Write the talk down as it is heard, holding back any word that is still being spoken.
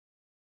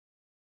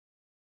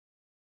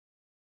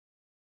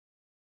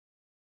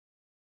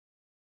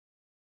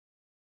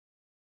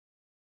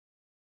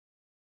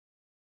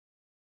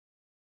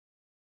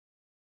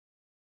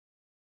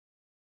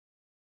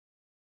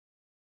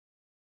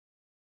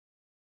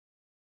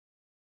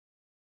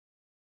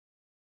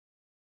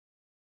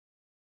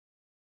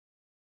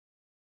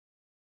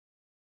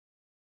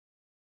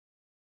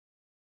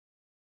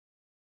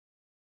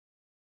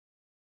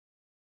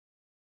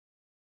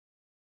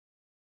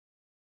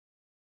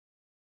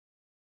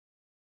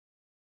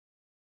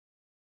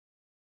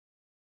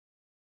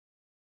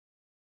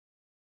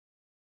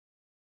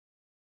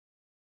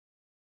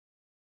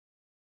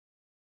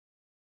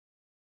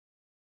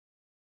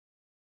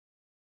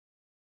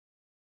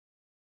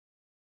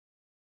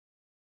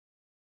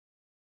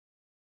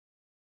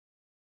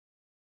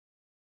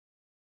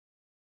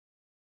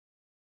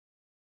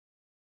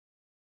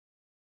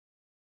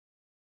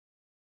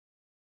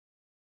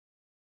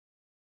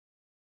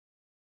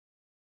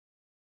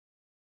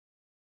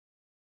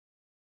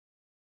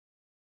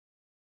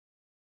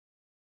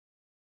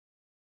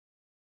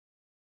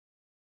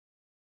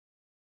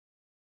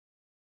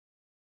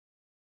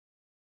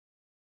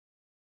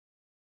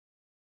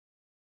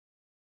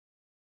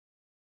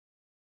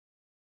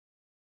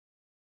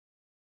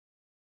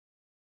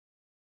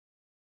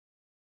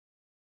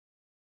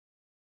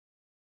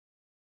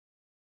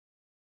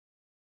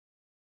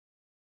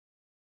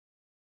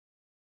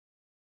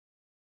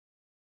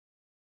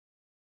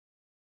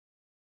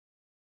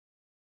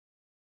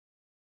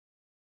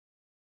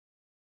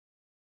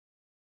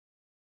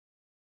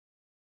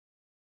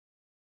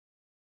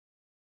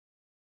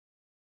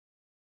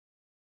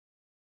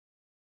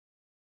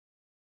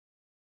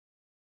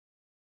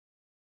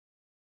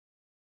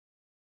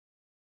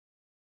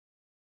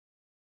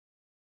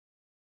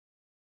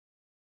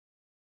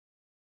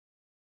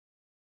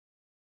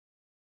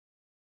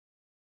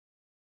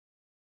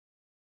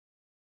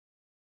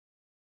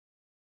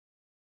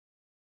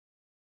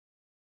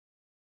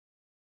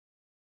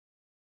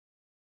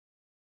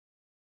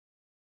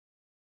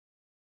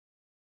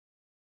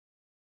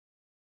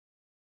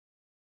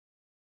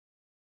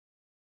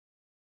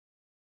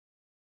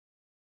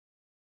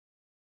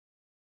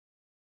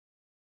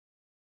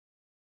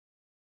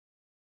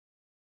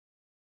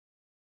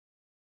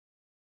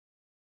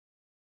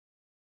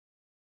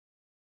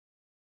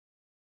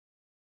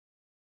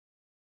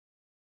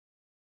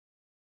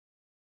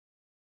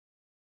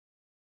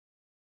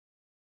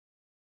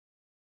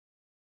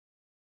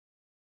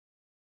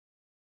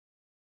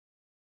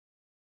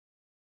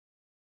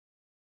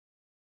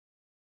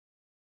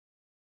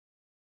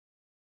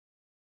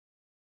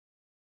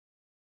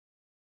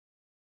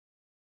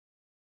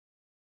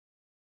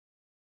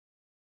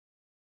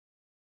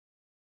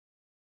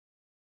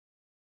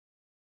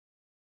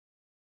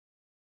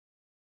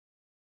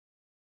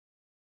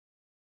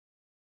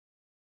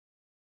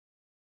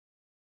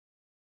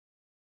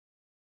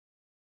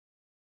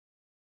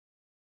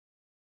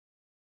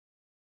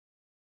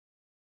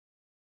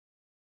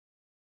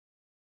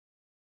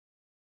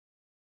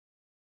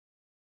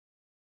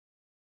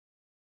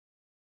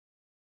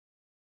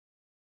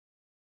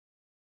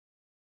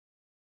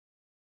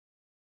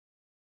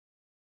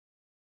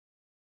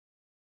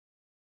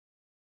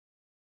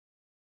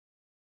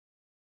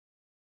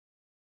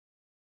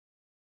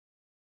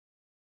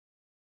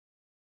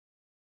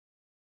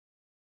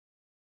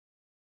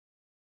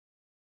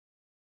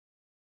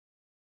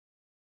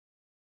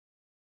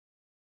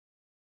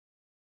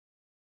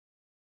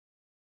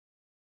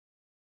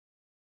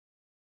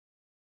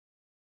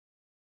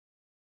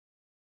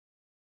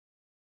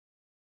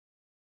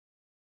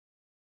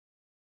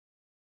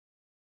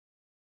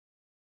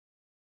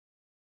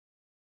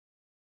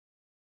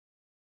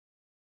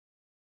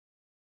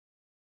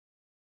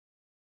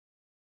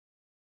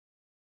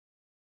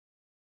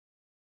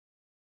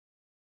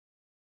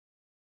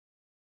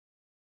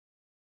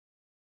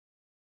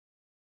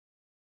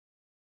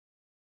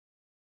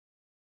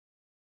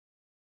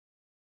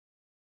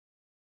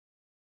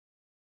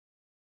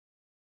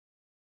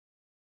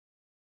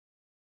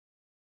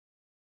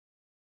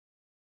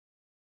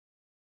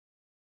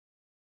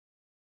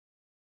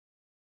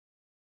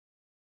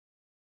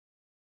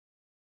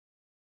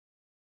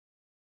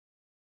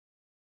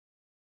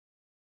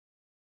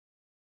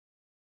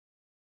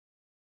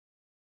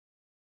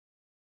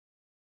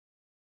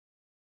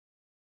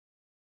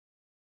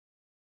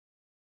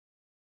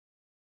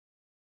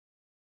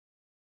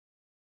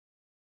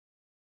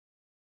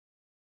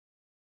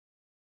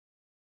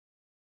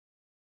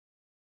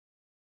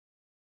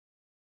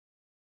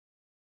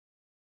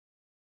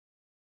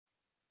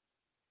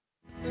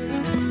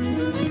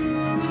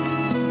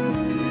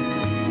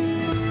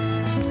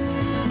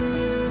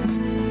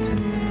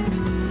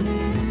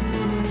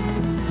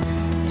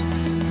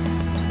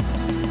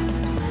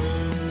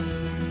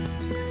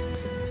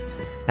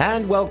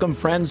And welcome,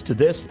 friends, to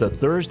this, the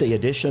Thursday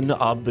edition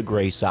of the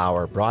Grace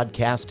Hour,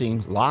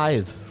 broadcasting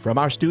live from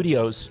our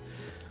studios,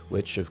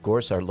 which, of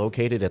course, are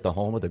located at the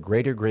home of the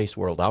Greater Grace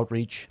World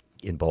Outreach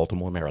in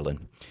Baltimore,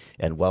 Maryland.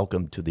 And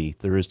welcome to the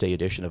Thursday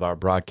edition of our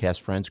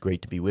broadcast, friends.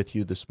 Great to be with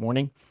you this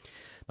morning.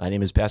 My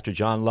name is Pastor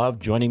John Love.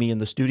 Joining me in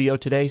the studio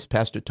today is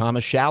Pastor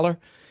Thomas Schaller,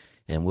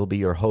 and we'll be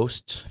your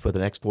hosts for the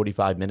next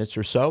 45 minutes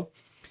or so.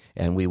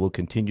 And we will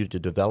continue to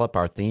develop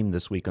our theme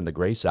this week on the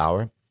Grace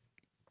Hour.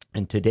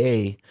 And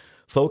today,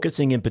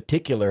 focusing in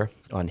particular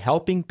on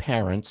helping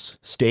parents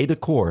stay the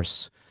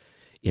course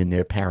in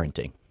their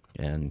parenting.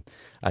 And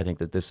I think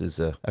that this is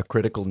a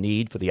critical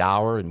need for the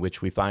hour in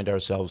which we find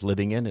ourselves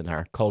living in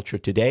our culture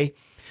today.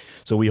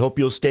 So we hope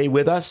you'll stay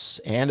with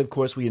us. And of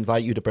course, we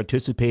invite you to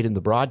participate in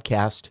the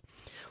broadcast.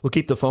 We'll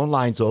keep the phone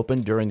lines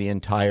open during the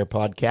entire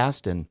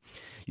podcast, and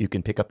you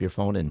can pick up your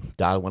phone and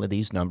dial one of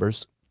these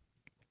numbers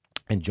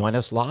and join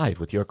us live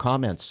with your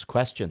comments,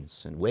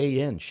 questions, and weigh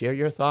in. Share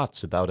your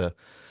thoughts about a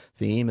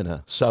theme and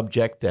a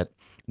subject that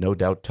no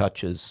doubt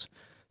touches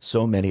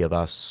so many of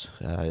us,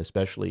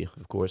 especially,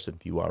 of course,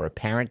 if you are a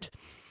parent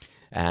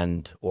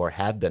and or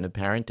have been a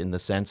parent in the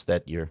sense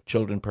that your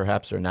children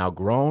perhaps are now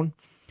grown,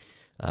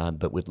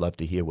 but we'd love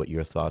to hear what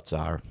your thoughts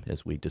are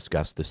as we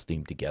discuss this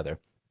theme together.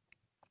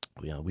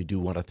 We do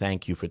want to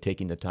thank you for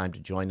taking the time to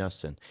join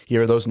us, and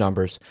here are those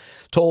numbers.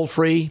 Toll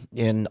free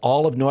in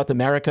all of North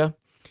America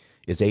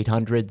is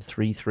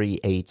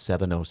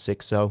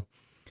 800-338-7060.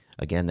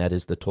 Again, that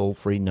is the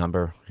toll-free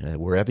number,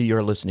 wherever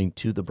you're listening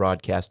to the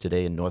broadcast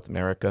today in North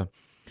America,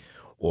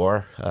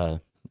 or,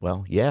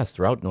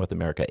 throughout North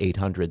America,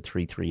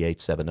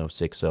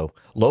 800-338-7060.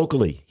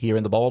 Locally, here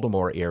in the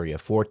Baltimore area,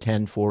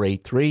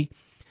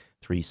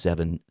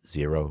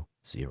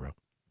 410-483-3700.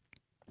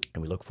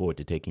 And we look forward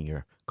to taking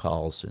your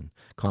calls and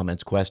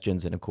comments,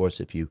 questions, and of course,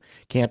 if you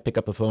can't pick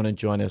up a phone and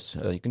join us,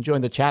 you can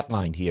join the chat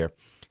line here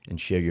and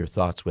share your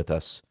thoughts with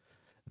us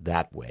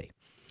that way.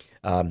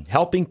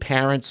 Helping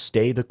parents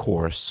stay the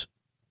course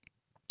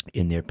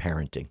in their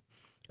parenting.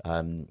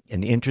 An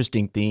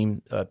interesting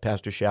theme,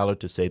 Pastor Schaller,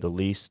 to say the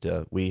least.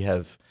 We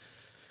have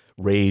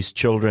raised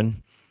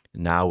children.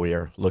 Now we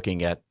are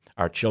looking at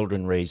our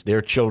children raise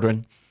their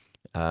children.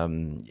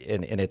 And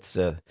it's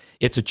a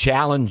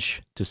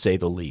challenge, to say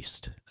the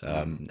least.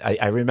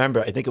 I remember,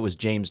 I think it was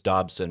James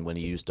Dobson when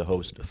he used to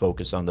host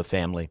Focus on the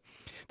Family.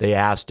 They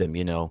asked him,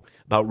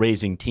 about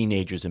raising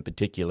teenagers in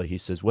particular. He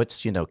says,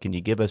 can you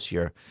give us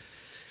your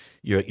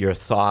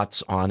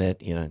thoughts on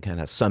it,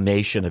 kind of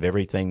summation of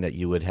everything that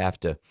you would have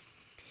to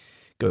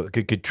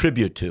could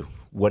contribute to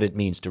what it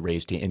means to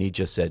raise teen. And he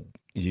just said,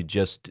 you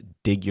just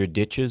dig your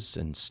ditches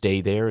and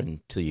stay there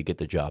until you get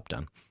the job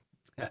done.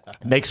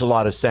 Makes a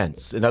lot of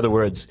sense. In other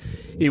words,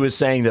 he was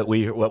saying that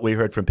what we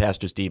heard from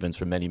Pastor Stevens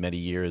for many, many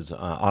years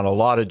on a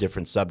lot of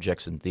different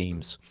subjects and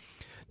themes.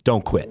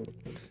 Don't quit.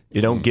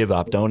 You don't give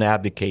up. Don't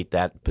abdicate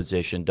that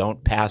position.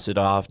 Don't pass it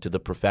off to the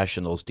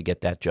professionals to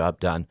get that job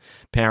done.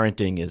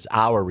 Parenting is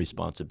our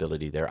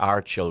responsibility. They're our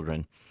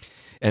children.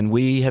 And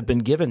we have been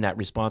given that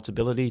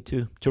responsibility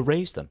to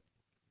raise them.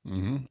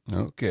 Mm-hmm.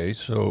 Okay,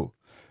 so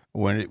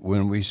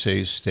when we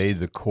say stay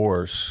the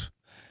course,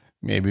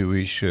 maybe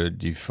we should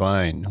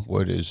define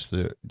what is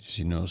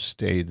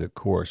stay the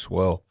course.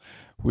 Well,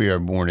 we are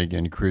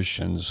born-again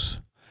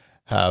Christians,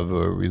 have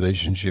a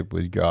relationship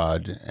with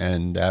God,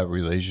 and that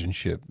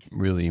relationship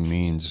really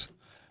means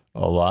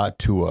a lot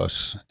to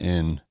us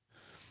in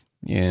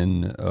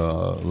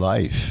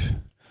life.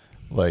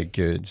 Like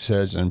it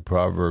says in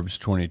Proverbs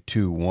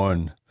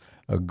 22:1,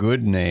 a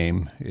good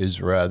name is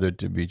rather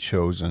to be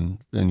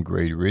chosen than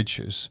great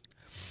riches.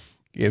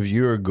 If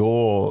your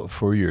goal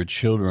for your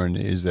children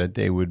is that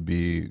they would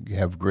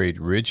have great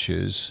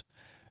riches,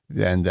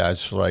 then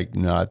that's like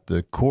not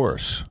the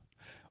course.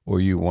 Or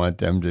you want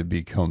them to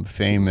become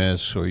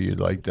famous, or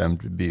you'd like them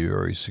to be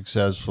very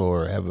successful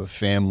or have a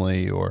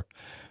family.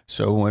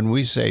 So when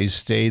we say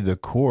stay the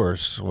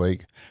course,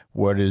 like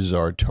what is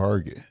our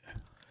target?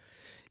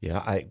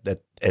 Yeah,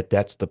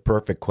 that's the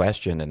perfect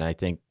question. And I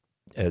think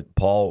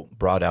Paul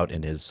brought out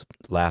in his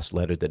last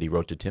letter that he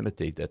wrote to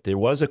Timothy that there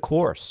was a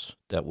course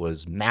that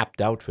was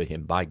mapped out for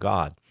him by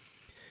God.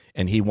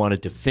 And he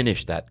wanted to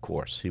finish that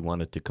course. He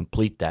wanted to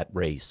complete that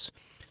race.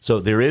 So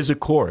there is a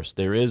course.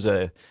 There is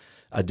a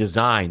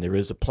design. There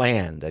is a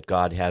plan that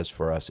God has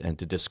for us. And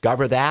to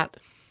discover that,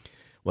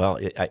 well,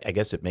 I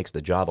guess it makes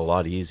the job a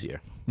lot easier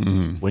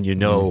when you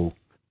know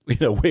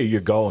where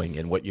you're going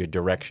and what your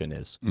direction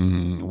is.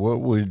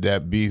 What would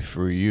that be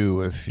for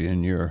you if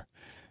in your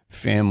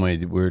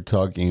family we're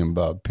talking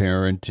about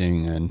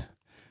parenting? And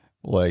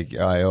like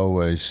I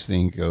always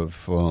think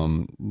of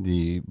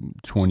the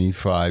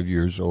 25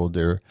 years old,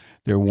 they're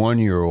 1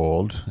 year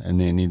old and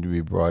they need to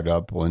be brought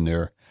up when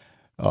they're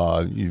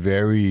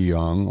very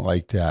young,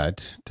 like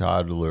that,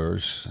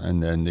 toddlers,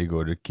 and then they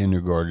go to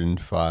kindergarten,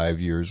 5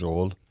 years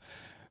old.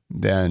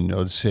 Then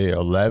let's say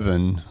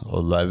 11,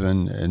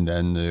 and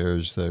then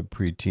there's the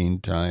preteen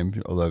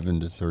time, 11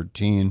 to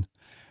 13.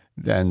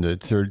 Then the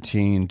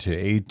 13 to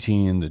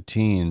 18, the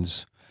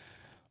teens.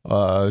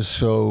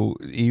 So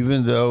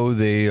even though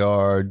they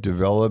are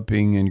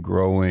developing and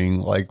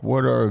growing, like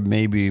what are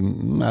maybe,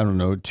 I don't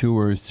know, two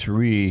or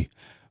three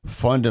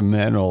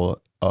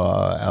fundamental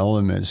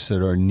elements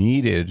that are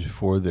needed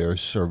for their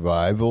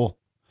survival,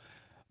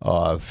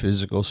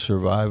 physical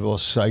survival,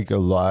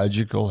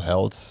 psychological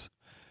health,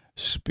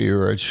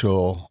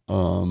 spiritual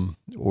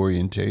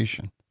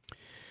orientation?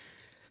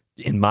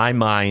 In my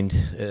mind,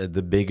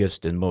 the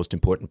biggest and most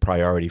important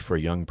priority for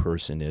a young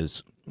person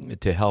is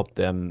to help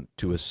them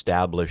to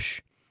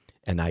establish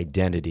an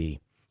identity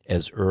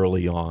as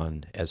early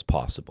on as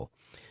possible.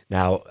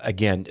 Now,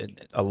 again,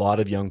 a lot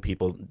of young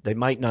people, they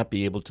might not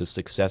be able to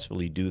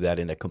successfully do that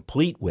in a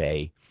complete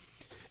way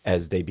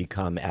as they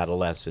become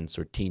adolescents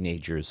or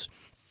teenagers.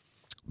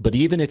 But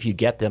even if you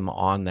get them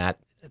on that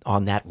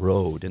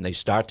road and they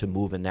start to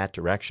move in that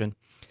direction,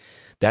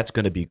 that's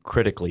going to be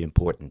critically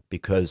important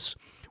because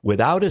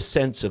without a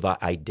sense of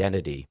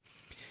identity,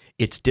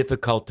 it's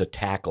difficult to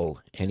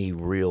tackle any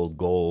real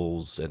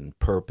goals and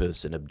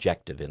purpose and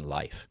objective in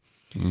life.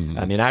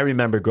 I mean, I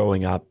remember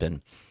growing up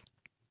and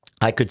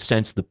I could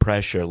sense the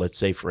pressure, let's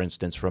say, for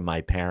instance, from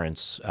my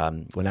parents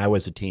when I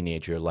was a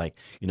teenager, like,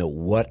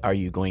 what are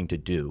you going to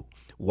do?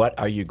 What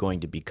are you going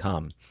to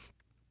become?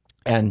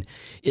 And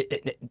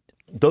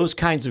those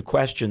kinds of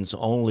questions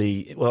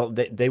only, well,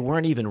 they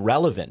weren't even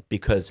relevant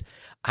because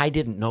I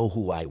didn't know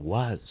who I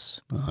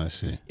was. Oh, I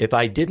see. If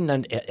I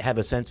didn't have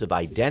a sense of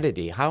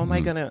identity, how am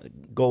I going to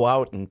go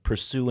out and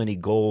pursue any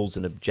goals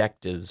and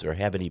objectives or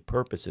have any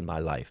purpose in my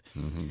life?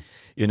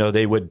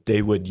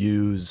 They would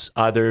use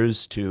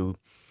others to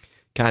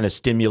kind of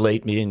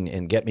stimulate me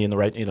and get me in the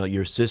right,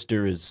 your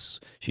sister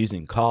she's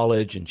in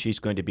college and she's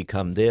going to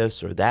become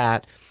this or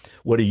that.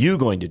 What are you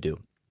going to do?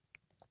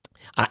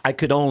 I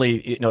could only,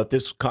 if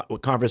this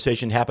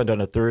conversation happened on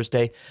a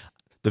Thursday,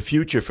 the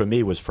future for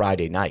me was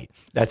Friday night.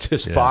 That's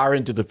as far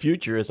into the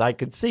future as I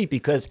could see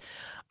because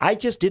I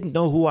just didn't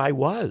know who I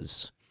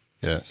was.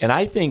 Yes. And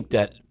I think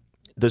that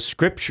the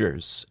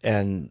scriptures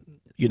and,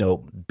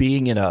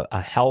 being in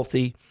a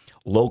healthy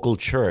local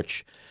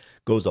church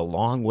goes a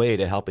long way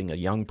to helping a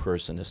young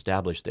person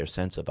establish their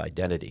sense of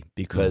identity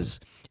because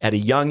at a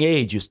young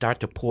age, you start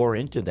to pour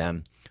into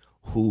them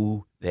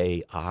who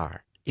they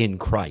are in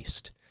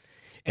Christ.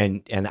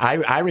 And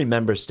I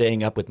remember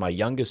staying up with my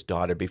youngest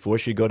daughter before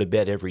she'd go to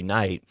bed every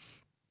night.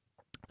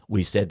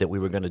 We said that we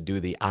were going to do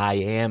the I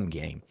am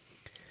game.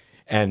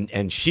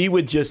 And she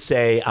would just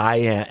say, I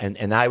am,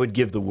 and I would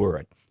give the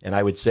word. And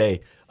I would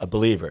say, a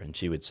believer. And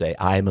she would say,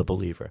 I am a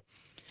believer.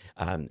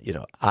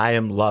 I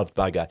am loved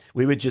by God.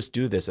 We would just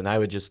do this, and I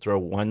would just throw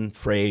one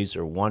phrase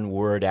or one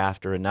word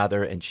after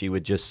another, and she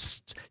would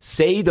just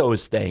say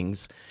those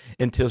things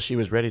until she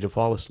was ready to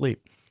fall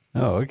asleep.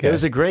 Oh, okay. It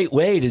was a great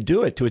way to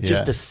do it, to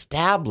just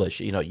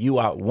establish, you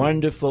are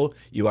wonderful,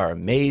 you are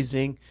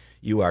amazing,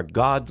 you are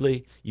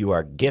godly, you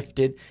are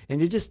gifted.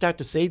 And you just start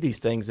to say these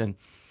things and,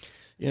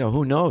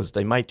 who knows,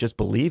 they might just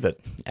believe it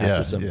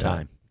after some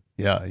time.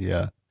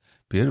 Yeah.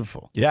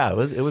 Beautiful. Yeah,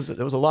 it was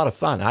a lot of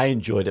fun. I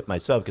enjoyed it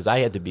myself because I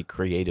had to be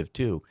creative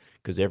too,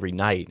 because every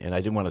night, and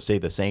I didn't want to say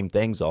the same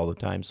things all the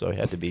time, so I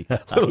had to be a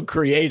little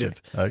creative.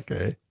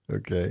 Okay.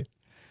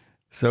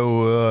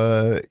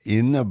 So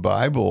in the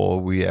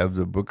Bible, we have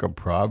the book of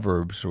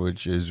Proverbs,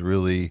 which is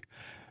really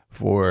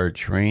for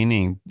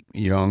training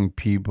young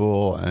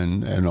people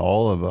and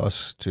all of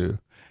us to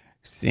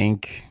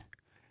think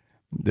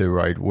the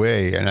right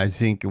way. And I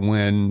think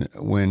when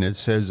it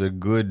says a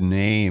good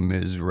name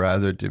is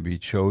rather to be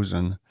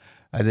chosen,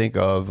 I think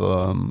of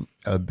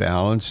a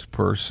balanced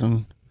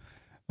person.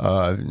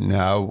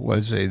 Now,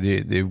 let's say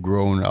they've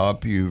grown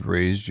up, you've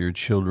raised your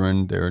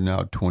children, they're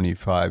now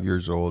 25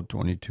 years old,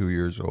 22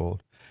 years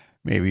old,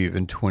 maybe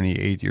even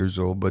 28 years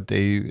old, but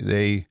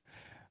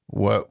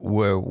what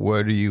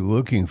are you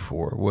looking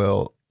for?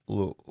 Well,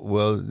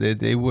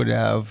 they would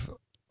have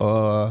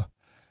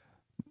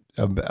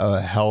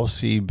a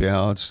healthy,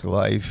 balanced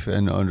life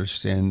and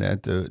understand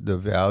that the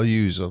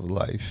values of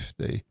life,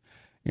 the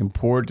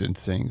important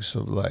things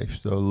of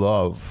life, the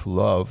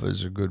love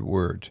is a good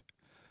word.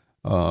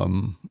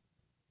 The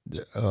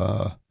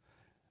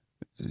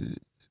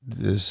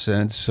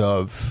sense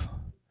of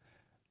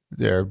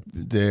the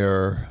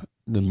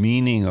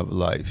meaning of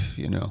life,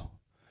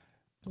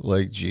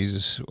 like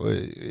Jesus,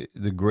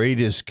 the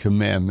greatest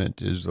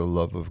commandment is the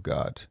love of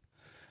God.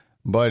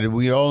 But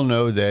we all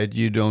know that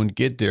you don't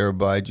get there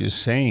by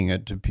just saying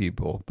it to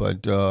people,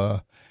 but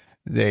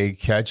they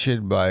catch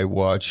it by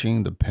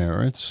watching the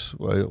parents.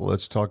 Well,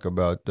 let's talk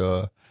about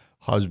the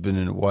husband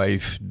and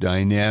wife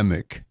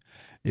dynamic.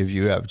 If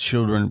you have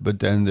children, but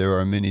then there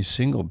are many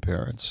single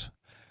parents.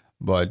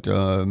 But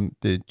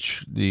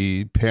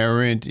the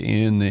parent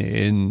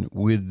in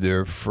with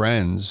their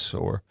friends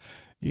or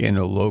in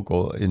a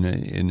local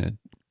in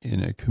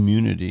a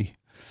community,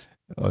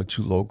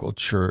 to local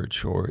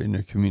church or in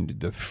a community,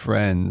 the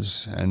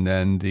friends, and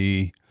then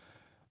the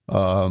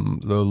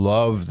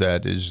love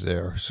that is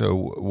there. So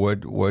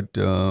what would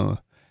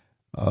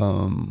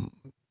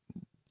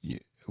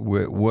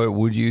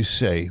you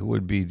say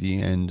would be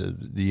the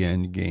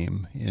end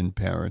game in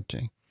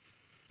parenting?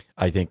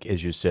 I think,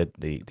 as you said,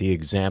 the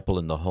example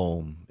in the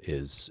home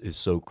is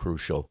so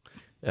crucial.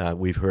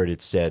 We've heard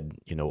it said,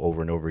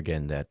 over and over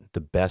again that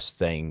the best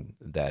thing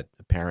that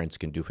parents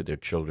can do for their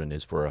children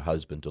is for a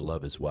husband to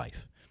love his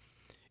wife.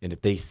 And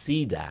if they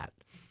see that,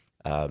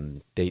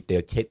 they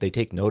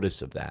take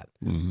notice of that,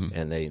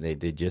 and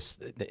they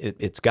just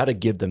it's got to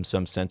give them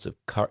some sense of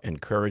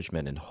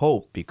encouragement and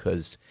hope,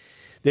 because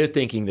they're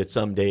thinking that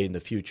someday in the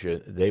future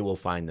they will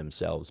find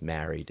themselves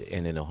married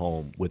and in a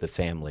home with a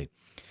family.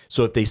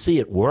 So if they see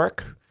it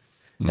work,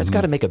 that's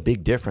got to make a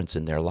big difference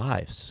in their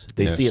lives.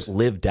 They see Yes. it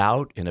lived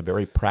out in a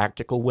very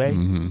practical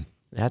way.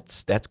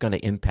 That's going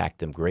to impact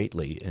them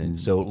greatly. And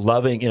so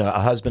loving, a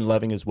husband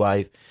loving his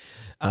wife,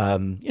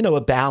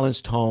 a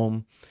balanced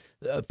home,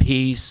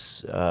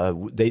 peace.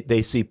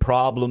 They see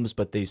problems,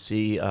 but they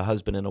see a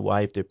husband and a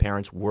wife, their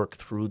parents work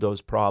through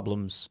those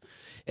problems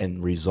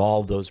and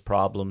resolve those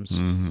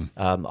problems.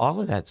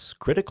 All of that's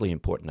critically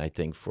important, I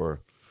think,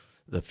 for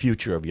the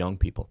future of young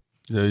people.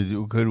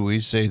 Could we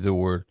say the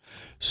word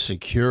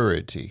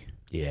security?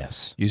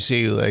 Yes. You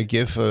see, like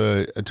if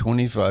a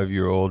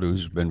 25-year-old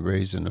who's been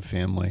raised in a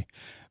family,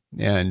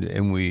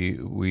 and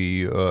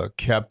we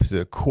kept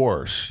the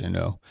course,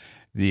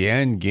 the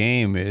end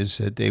game is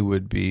that they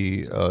would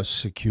be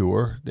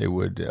secure. They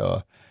would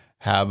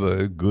have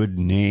a good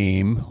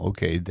name.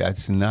 Okay,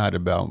 that's not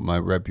about my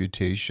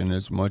reputation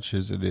as much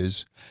as it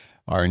is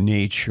our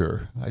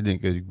nature. I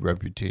think a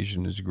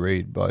reputation is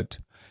great, but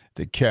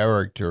the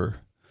character,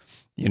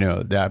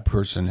 that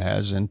person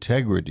has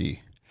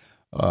integrity.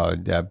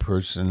 That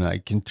person, I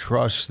can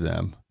trust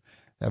them.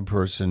 That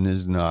person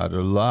is not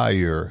a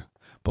liar.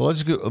 But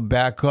let's go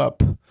back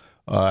up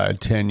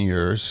 10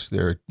 years.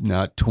 They're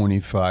not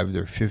 25,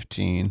 they're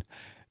 15,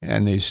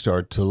 and they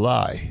start to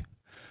lie.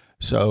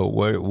 So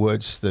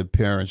what's the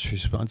parent's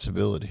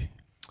responsibility?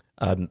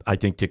 I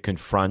think to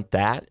confront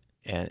that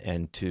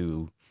and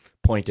to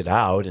point it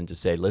out and to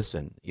say,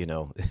 listen, you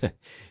don't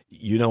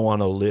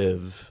want to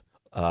live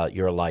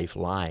your life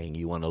lying.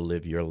 You want to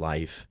live your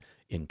life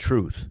in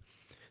truth.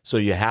 So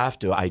you have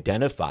to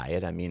identify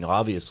it. I mean,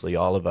 obviously,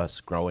 all of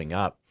us growing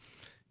up,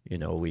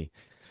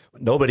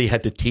 nobody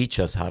had to teach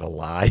us how to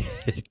lie.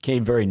 It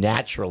came very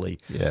naturally.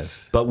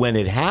 Yes. But when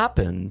it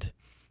happened,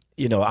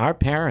 our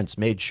parents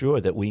made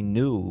sure that we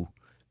knew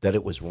that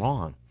it was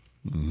wrong,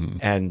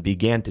 and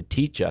began to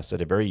teach us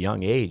at a very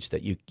young age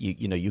that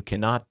you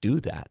cannot do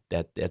that.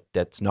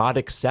 That's not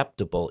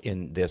acceptable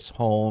in this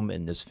home,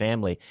 in this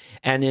family,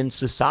 and in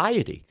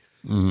society,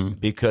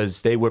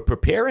 because they were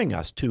preparing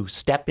us to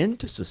step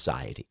into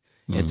society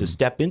and to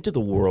step into the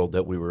world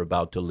that we were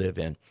about to live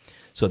in.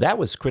 So that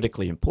was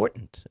critically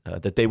important,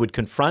 that they would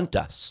confront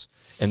us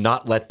and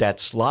not let that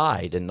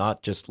slide, and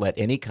not just let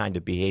any kind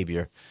of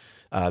behavior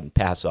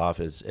pass off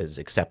as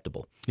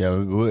acceptable.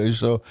 Yeah.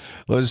 So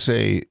let's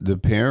say the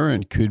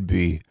parent could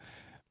be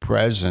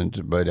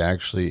present but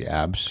actually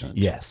absent.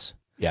 Yes.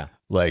 Yeah.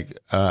 Like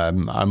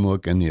I'm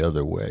looking the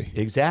other way.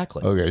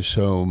 Exactly. Okay,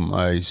 so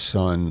my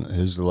son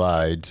has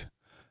lied.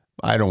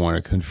 I don't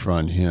want to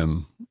confront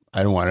him.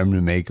 I don't want him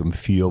to make him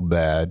feel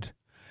bad.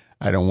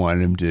 I don't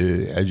want him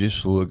to. I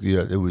just look.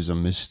 It was a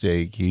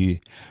mistake.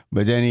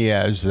 But then he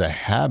has the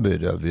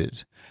habit of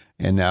it,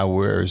 and now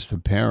where's the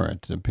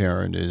parent? The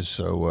parent is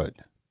so what?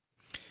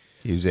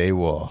 He's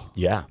AWOL.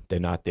 Yeah, they're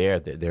not there.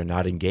 They're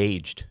not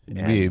engaged.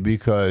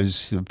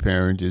 Because the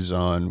parent is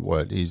on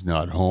what? He's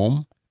not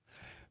home.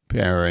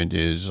 Parent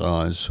is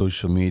on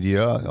social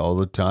media all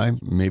the time,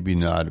 maybe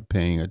not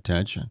paying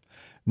attention.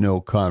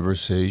 No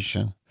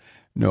conversation.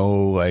 No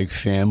like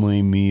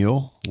family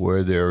meal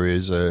where there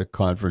is a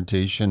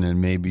confrontation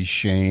and maybe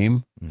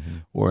shame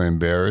or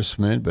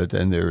embarrassment, but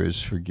then there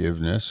is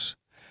forgiveness.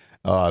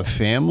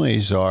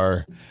 Families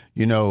are,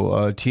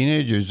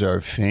 teenagers are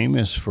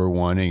famous for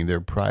wanting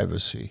their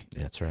privacy.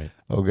 That's right.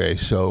 Okay,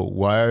 so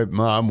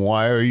Mom,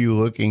 why are you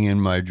looking in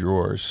my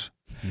drawers?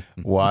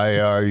 Why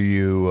are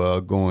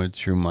you going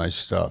through my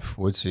stuff?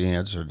 What's the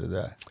answer to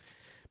that?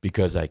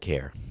 Because I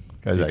care.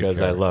 Because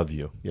I love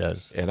you.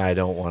 Yes. And I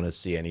don't want to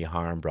see any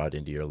harm brought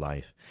into your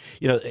life.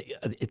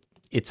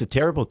 It's a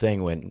terrible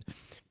thing when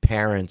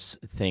parents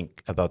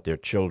think about their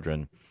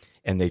children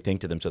and they think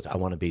to themselves, I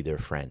want to be their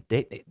friend.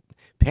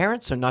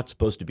 Parents are not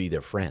supposed to be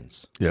their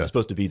friends. Yeah. They're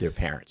supposed to be their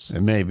parents.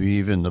 And maybe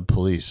even the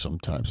police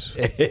sometimes.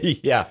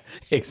 Yeah,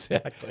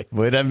 exactly.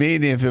 But I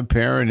mean, if a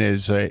parent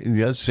is,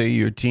 let's say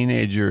your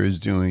teenager is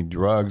doing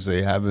drugs,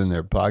 they have in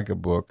their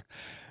pocketbook,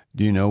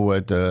 do you know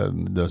what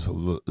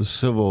the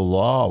civil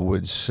law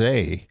would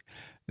say?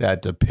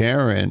 That the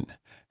parent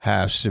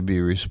has to be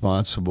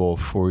responsible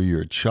for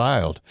your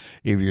child.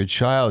 If your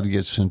child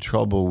gets in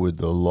trouble with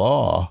the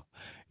law,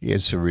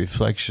 it's a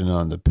reflection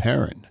on the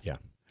parent. Yeah.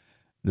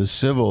 The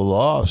civil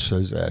law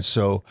says that.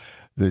 So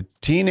the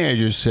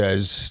teenager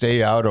says,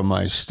 stay out of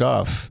my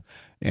stuff.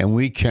 And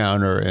we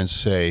counter and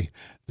say,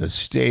 the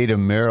state of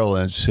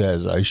Maryland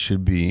says I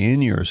should be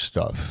in your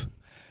stuff,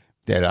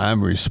 that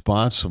I'm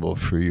responsible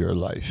for your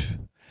life.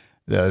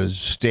 The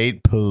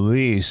state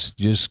police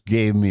just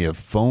gave me a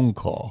phone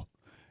call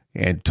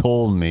and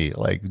told me,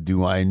 like,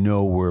 do I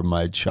know where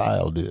my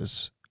child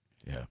is?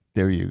 Yeah.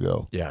 There you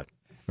go. Yeah.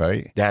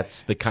 Right?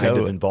 That's the kind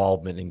of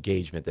involvement,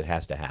 engagement that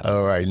has to happen.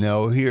 All right.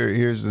 Now,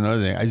 here's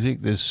another thing. I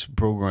think this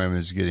program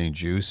is getting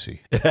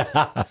juicy.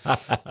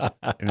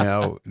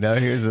 Now,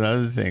 here's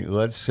another thing.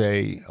 Let's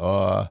say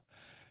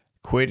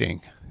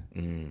quitting.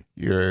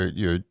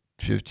 Your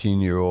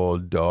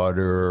 15-year-old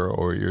daughter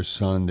or your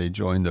son, they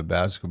joined the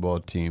basketball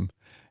team,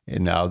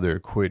 and now they're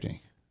quitting.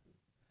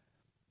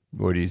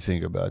 What do you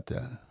think about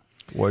that?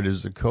 What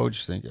does the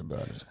coach think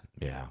about it?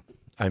 Yeah.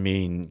 I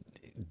mean,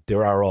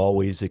 there are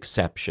always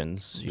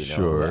exceptions, you know.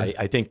 Sure.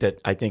 I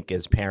think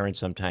as parents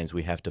sometimes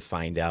we have to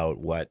find out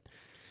what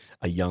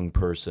a young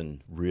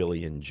person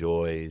really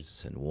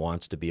enjoys and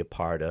wants to be a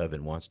part of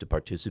and wants to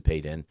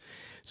participate in.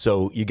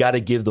 So you got to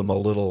give them a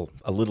little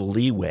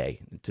leeway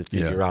to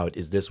figure out,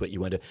 is this what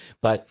you want to?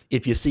 But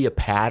if you see a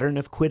pattern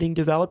of quitting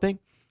developing,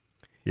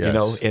 you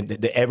know,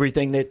 and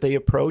everything that they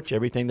approach,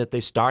 everything that they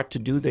start to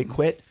do, they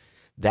quit.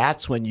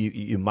 That's when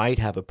you might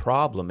have a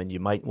problem, and you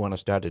might want to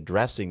start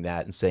addressing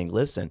that and saying,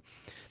 listen,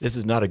 this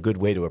is not a good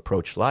way to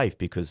approach life,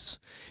 because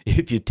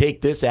if you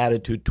take this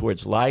attitude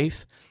towards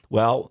life,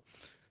 well,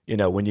 you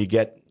know, when you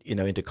get, you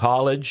know, into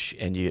college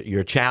and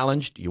you're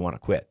challenged, you want to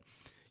quit.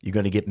 You're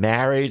going to get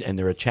married and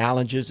there are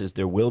challenges, as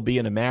there will be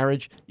in a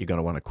marriage, you're going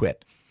to want to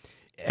quit.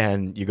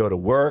 And you go to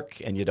work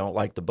and you don't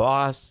like the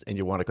boss and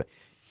you want to quit.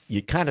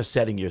 You're kind of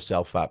setting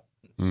yourself up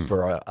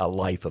for a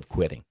life of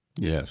quitting.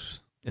 Yes.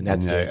 And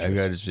that's dangerous. I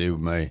got to say,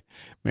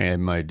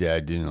 my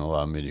dad didn't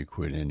allow me to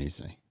quit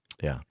anything.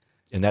 Yeah.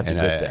 And that's a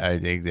good thing. I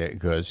think that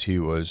because he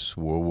was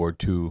World War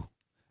II,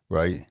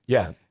 right?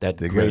 Yeah,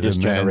 the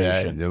greatest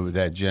generation.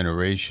 That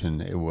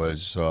generation, it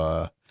was,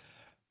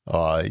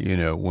 you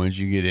know, once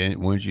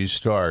you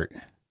start,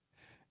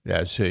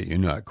 that's it. You're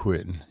not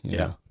quitting. You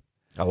know?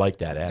 I like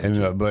that attitude.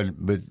 And,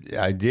 but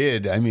I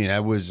did. I mean, I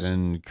was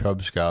in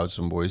Cub Scouts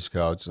and Boy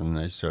Scouts, and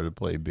I started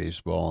playing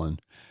baseball,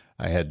 and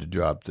I had to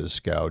drop the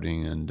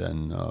scouting and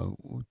then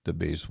the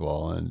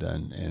baseball,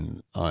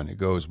 and on it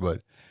goes.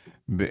 But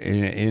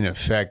in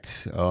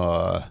effect,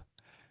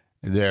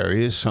 there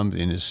is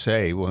something to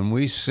say when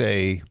we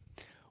say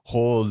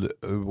hold.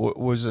 What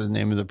was the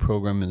name of the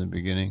program in the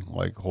beginning?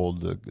 Like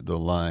hold the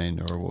line,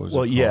 or what was it?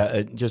 Well,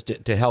 yeah, just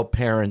to help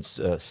parents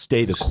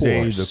stay the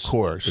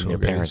course in their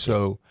parenting.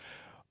 So.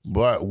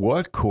 But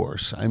what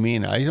course? I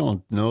mean, I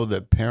don't know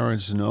that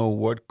parents know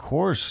what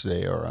course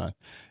they are on.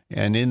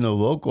 And in the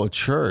local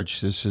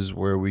church, this is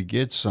where we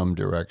get some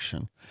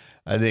direction.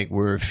 I think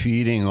we're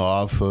feeding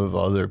off of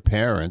other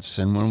parents.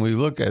 And when we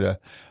look at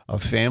a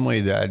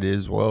family that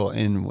is, well,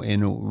 in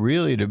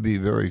really, to be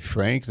very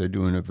frank, they're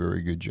doing a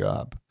very good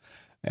job.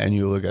 And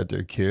you look at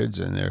their kids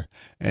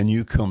and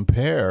you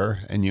compare,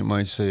 and you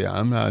might say,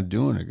 I'm not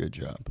doing a good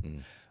job.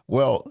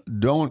 Well,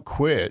 don't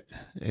quit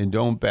and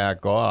don't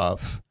back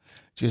off.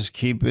 Just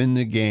keep in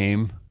the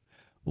game,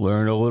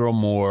 learn a little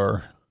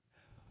more,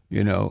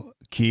 you know,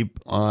 keep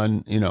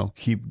on, you know,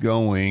 keep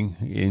going.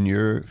 And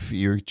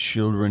your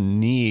children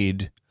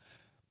need,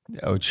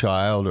 a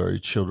child or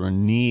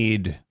children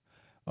need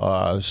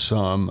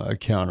some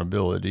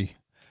accountability.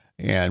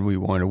 And we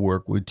want to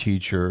work with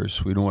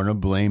teachers. We don't want to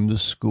blame the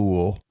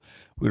school.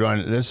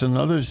 That's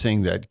another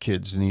thing that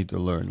kids need to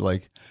learn.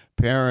 Like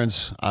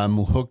parents, I'm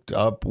hooked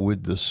up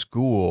with the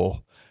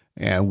school,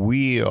 and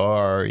we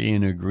are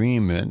in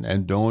agreement,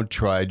 and don't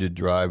try to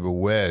drive a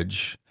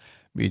wedge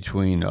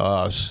between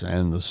us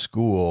and the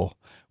school.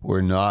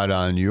 We're not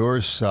on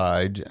your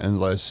side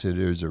unless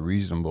there's a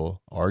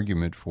reasonable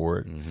argument for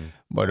it. Mm-hmm.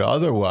 But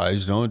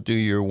otherwise, don't do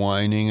your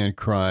whining and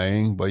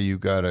crying, but you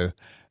got to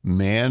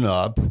man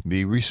up,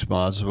 be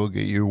responsible,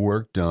 get your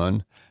work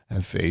done,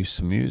 and face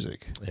the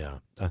music. Yeah.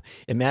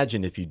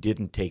 Imagine if you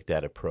didn't take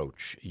that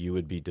approach, you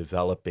would be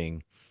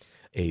developing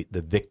the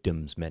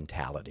victim's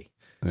mentality.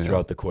 Yeah.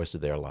 Throughout the course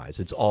of their lives,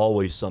 it's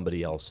always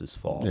somebody else's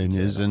fault. And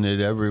isn't it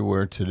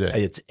everywhere today?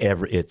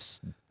 It's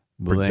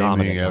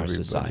blaming in our everybody,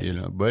 society. you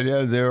know. But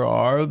yeah, there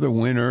are the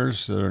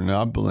winners that are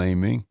not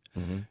blaming,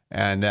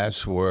 and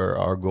that's where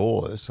our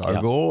goal is. Our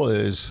goal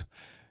is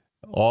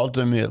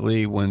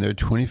ultimately, when they're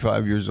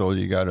 25 years old,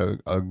 you got a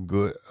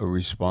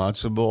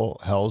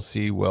responsible,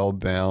 healthy, well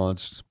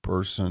balanced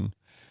person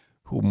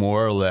who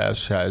more or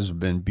less has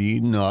been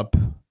beaten up.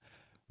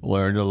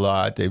 Learned a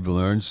lot. They've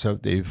learned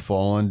stuff. They've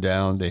fallen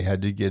down. They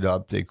had to get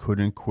up. They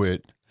couldn't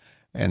quit,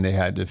 and they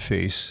had to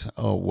face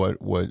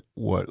what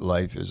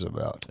life is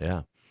about.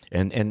 Yeah,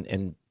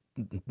 and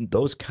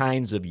those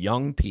kinds of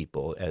young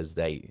people, as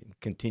they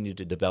continue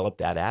to develop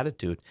that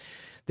attitude,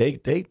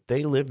 they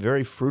live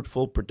very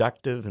fruitful,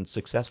 productive, and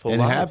successful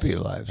and lives. Happy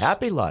lives.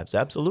 Happy lives,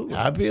 absolutely.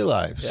 Happy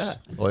lives. Yeah,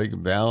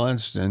 like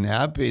balanced and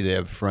happy. They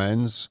have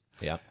friends.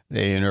 Yeah,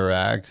 they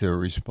interact. They're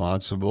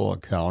responsible,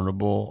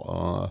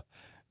 accountable.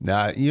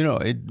 Now, you know,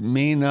 it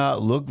may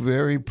not look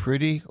very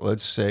pretty.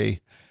 Let's say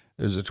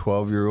there's a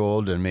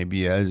 12-year-old and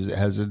maybe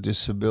has a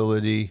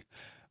disability,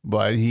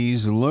 but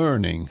he's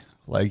learning,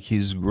 like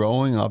he's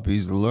growing up,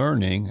 he's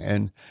learning,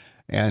 and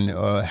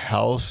a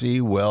healthy,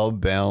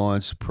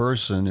 well-balanced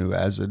person who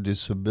has a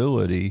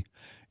disability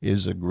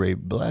is a great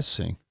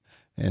blessing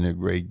and a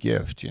great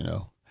gift, you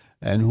know.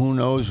 And who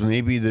knows,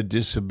 maybe the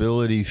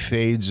disability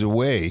fades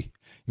away.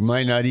 You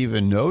might not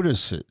even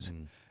notice it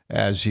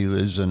as he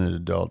lives an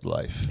adult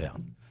life. Yeah.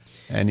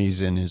 And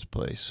he's in his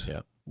place,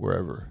 Yeah.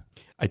 wherever.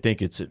 I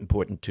think it's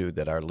important too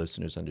that our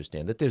listeners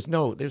understand that there's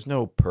no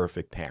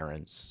perfect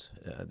parents,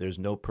 there's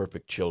no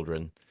perfect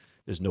children,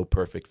 there's no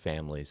perfect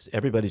families.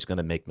 Everybody's going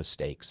to make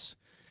mistakes.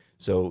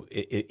 So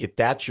if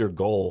that's your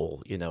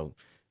goal,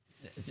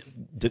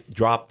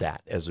 drop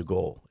that as a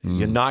goal.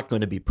 You're not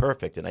going to be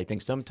perfect, and I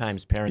think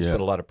sometimes parents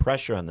put a lot of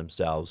pressure on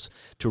themselves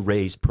to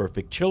raise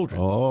perfect children.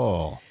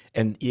 Oh.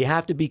 And you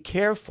have to be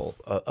careful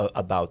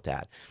about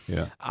that.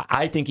 Yeah.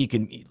 I think you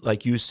can,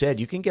 like you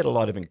said, you can get a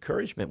lot of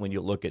encouragement when you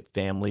look at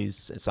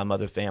families, some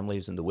other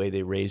families, and the way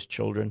they raise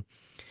children.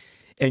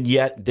 And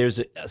yet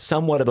there's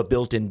somewhat of a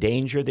built-in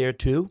danger there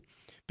too,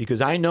 because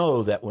I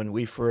know that when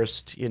we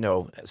first,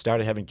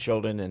 started having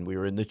children and we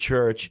were in the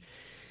church,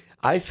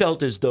 I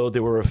felt as though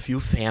there were a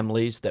few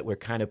families that were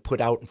kind of put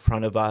out in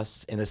front of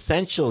us. And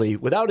essentially,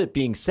 without it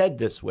being said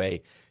this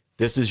way,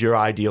 this is your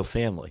ideal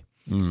family.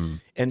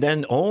 And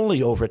then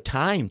only over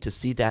time to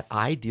see that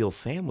ideal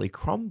family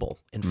crumble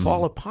and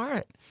fall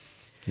apart.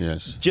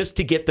 Yes. Just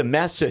to get the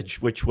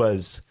message, which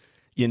was,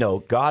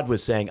 God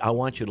was saying, I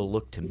want you to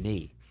look to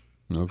me.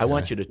 Okay. I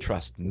want you to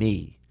trust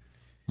me.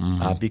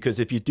 Because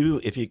if you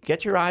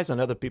get your eyes on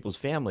other people's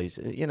families,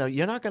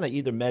 you're not going to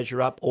either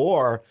measure up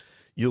or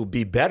you'll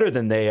be better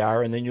than they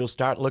are, and then you'll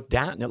start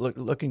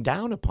looking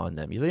down upon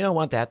them. You don't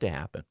want that to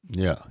happen.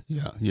 Yeah.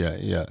 No,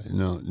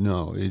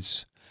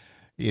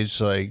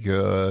 it's like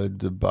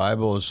the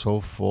Bible is so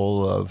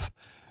full of,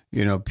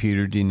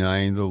 Peter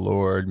denying the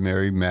Lord,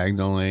 Mary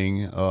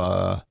Magdalene.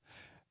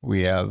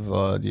 We have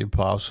the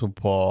Apostle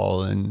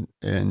Paul, and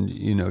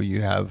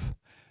you have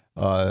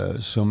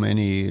so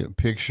many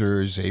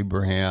pictures,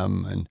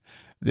 Abraham, and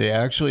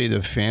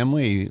the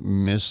family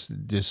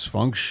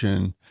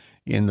dysfunction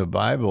in the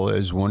Bible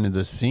is one of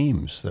the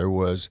themes. There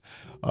was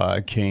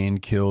Cain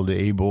killed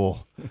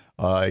Abel,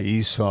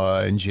 Esau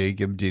and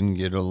Jacob didn't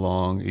get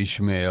along,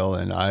 Ishmael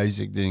and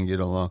Isaac didn't get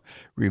along,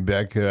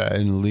 Rebecca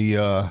and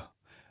Leah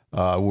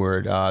were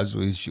at odds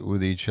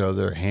with each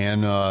other,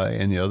 Hannah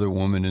and the other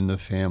woman in the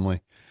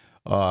family.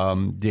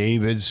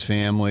 David's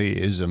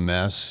family is a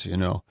mess,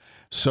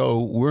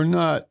 So we're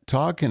not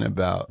talking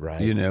about,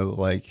 Right.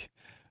 like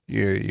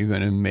you're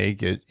going to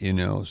make it,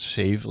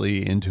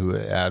 safely into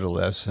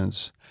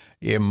adolescence.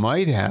 It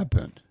might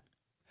happen.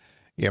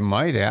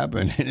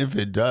 And if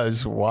it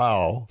does,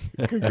 wow,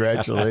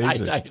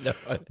 congratulations. I know.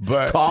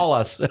 But Call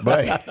us.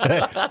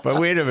 but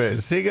wait a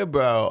minute. Think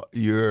about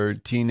your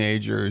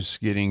teenagers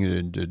getting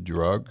into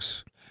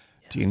drugs,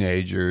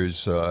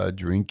 teenagers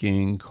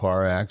drinking,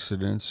 car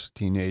accidents,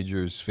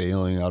 teenagers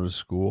failing out of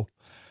school,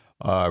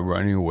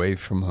 running away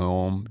from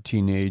home,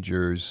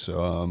 teenagers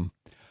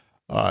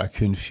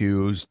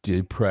confused,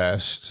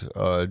 depressed,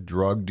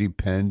 drug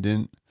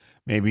dependent,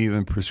 maybe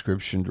even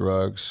prescription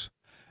drugs,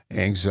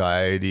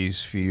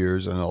 anxieties,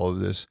 fears, and all of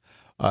this.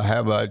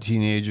 How about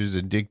teenagers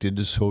addicted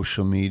to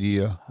social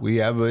media? We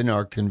have in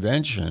our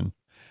convention,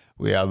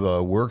 we have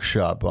a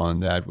workshop on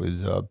that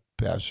with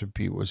Pastor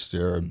Pete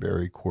Westera and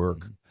Barry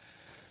Quirk.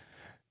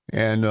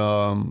 And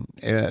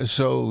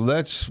so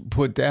let's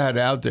put that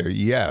out there.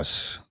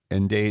 Yes.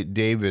 And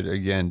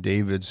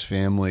David's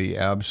family,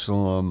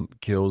 Absalom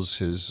kills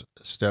his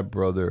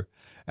stepbrother.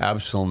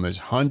 Absalom is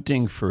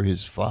hunting for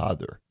his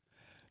father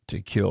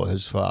to kill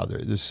his father.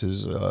 This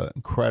is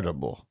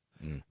incredible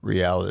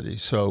reality.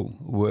 So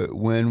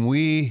when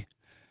we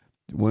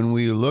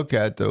look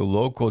at the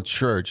local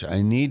church,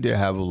 I need to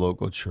have a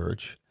local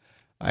church.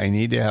 I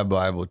need to have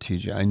Bible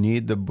teaching. I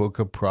need the book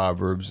of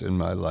Proverbs in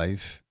my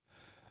life.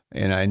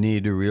 And I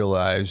need to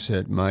realize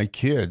that my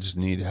kids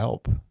need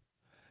help.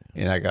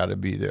 And I got to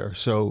be there.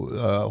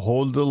 So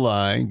hold the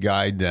line,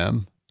 guide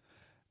them,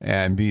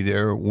 and be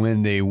there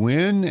when they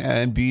win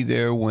and be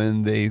there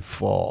when they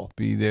fall.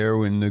 Be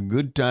there in the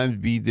good times,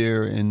 be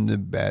there in the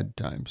bad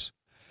times.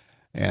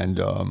 And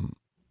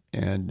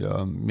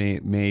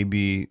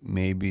maybe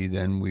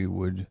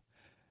then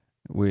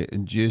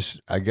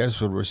I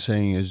guess what we're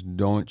saying is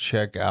don't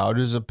check out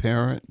as a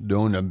parent.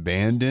 Don't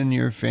abandon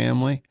your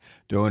family.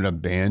 Don't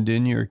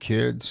abandon your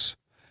kids.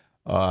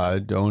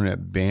 Don't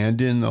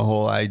abandon the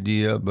whole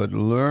idea, but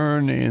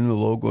learn in the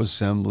local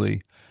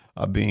assembly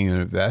of being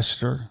an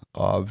investor,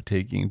 of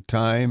taking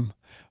time,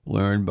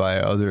 learn by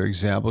other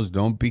examples.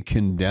 Don't be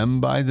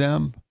condemned by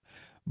them,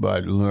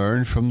 but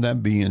learn from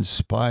them, be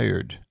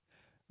inspired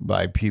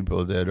by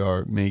people that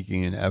are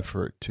making an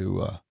effort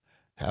to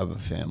have a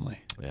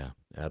family. Yeah,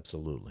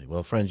 absolutely.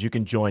 Well, friends, you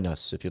can join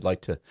us if you'd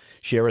like to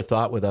share a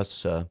thought with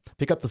us.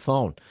 Pick up the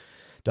phone.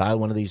 Dial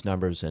one of these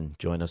numbers and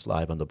join us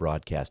live on the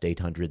broadcast,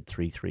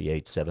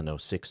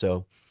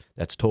 800-338-7060.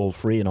 That's toll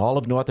free in all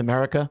of North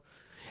America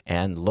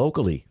and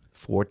locally,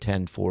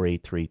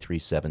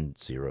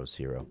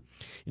 410-483-3700.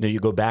 You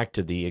go back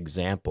to the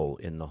example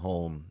in the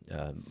home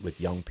with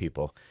young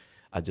people.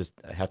 I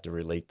have to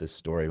relate this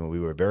story. When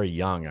we were very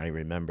young, I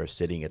remember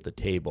sitting at the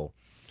table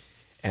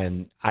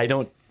And I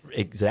don't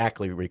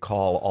exactly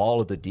recall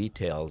all of the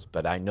details,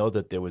 but I know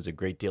that there was a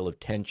great deal of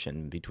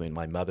tension between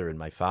my mother and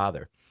my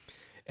father.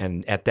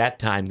 And at that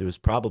time, there was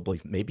probably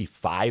maybe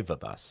five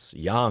of us,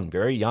 young,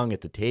 very young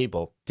at the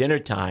table, dinner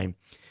time.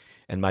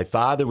 And my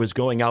father was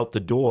going out the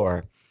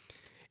door.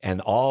 And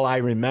all I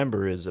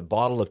remember is a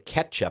bottle of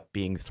ketchup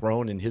being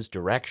thrown in his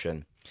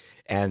direction.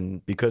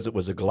 And because it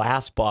was a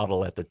glass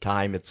bottle at the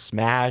time, it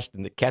smashed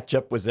and the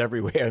ketchup was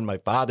everywhere. And my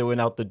father went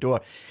out the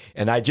door.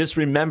 And I just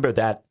remember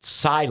that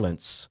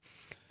silence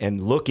and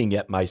looking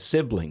at my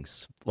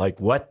siblings like,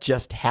 what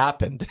just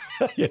happened?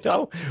 You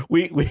know,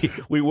 we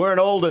weren't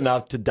old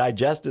enough to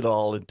digest it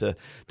all and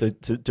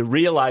to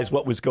realize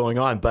what was going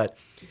on. But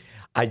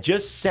I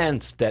just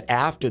sensed that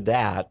after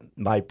that,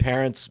 my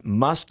parents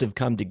must have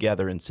come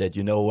together and said,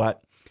 you know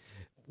what?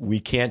 We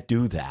can't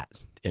do that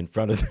in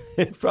front of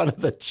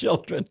the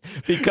children,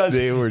 because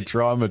They were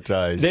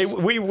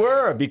traumatized we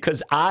were,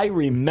 because I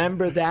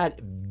remember that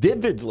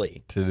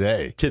vividly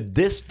today. to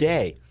this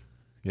day.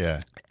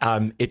 Yeah.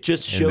 It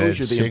just And shows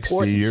you that's the 60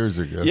 importance. years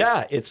ago.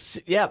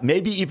 Yeah,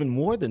 maybe even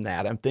more than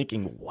that. I'm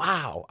thinking,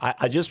 wow.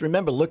 I just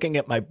remember looking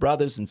at my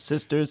brothers and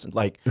sisters and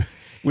like,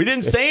 we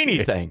didn't say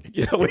anything.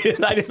 You know,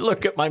 I didn't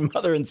look at my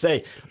mother and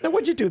say, "Now,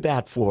 what'd you do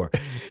that for?"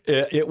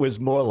 It was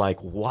more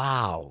like,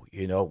 wow,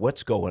 you know,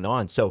 what's going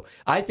on? So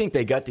I think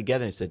they got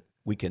together and said,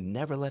 we can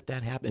never let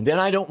that happen. And then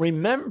I don't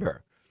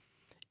remember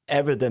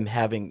ever them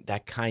having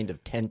that kind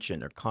of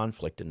tension or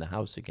conflict in the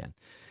house again.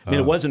 I mean,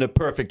 it wasn't a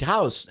perfect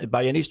house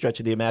by any stretch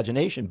of the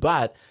imagination,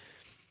 but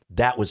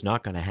that was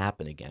not going to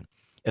happen again.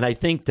 And I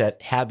think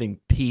that having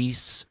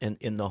peace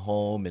in the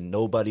home and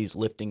nobody's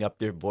lifting up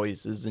their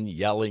voices and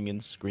yelling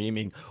and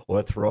screaming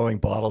or throwing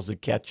bottles of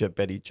ketchup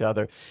at each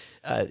other,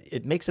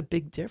 it makes a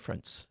big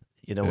difference.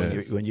 You know,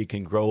 Yes. when you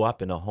can grow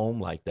up in a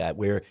home like that,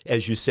 where,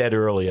 as you said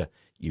earlier,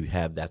 you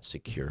have that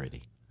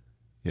security.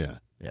 Yeah.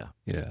 Yeah.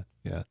 Yeah.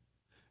 Yeah.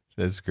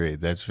 That's great.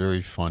 That's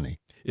very funny.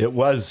 It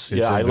was,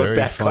 It's yeah, a I look very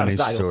back on funny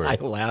it, story. I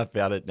laugh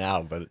at it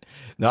now, but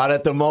not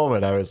at the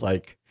moment. I was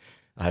like,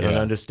 I don't Yeah.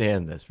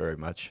 understand this very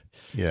much.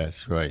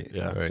 Yes. Right.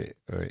 Yeah.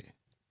 Right.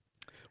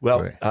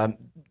 Well, Right.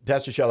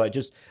 Pastor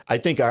Schaller, I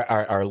think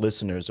our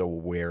listeners are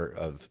aware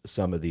of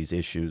some of these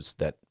issues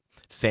that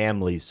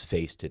families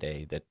face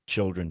today, that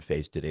children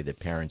face today, that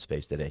parents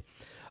face today,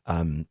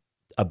 um,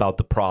 about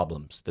the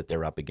problems that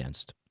they're up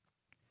against.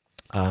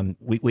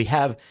 We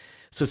have,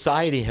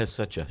 society has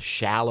such a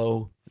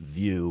shallow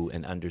view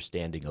and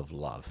understanding of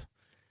love.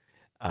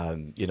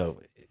 You know,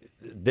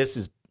 this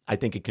is, I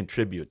think it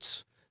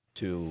contributes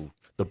to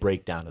the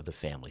breakdown of the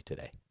family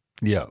today.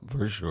 Yeah,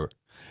 for sure.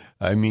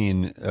 I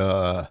mean,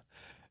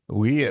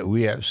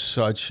 we have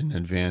such an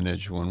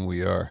advantage when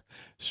we are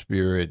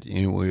spirit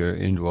and we are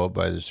indwelt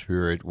by the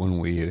Spirit when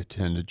we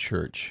attend a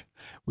church.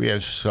 We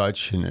have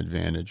such an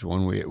advantage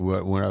when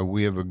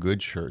we have a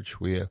good church.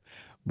 We have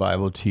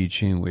Bible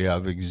teaching. We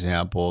have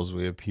examples.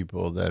 We have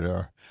people that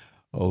are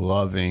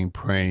loving,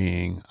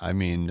 praying. I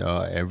mean,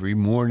 every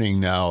morning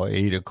now,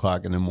 8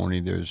 o'clock in the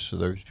morning, there's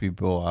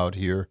people out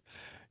here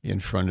in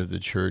front of the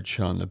church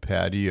on the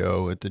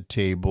patio at the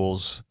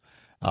tables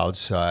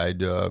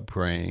outside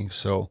praying.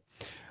 So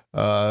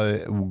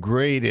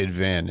great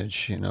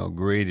advantage,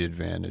 great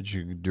advantage,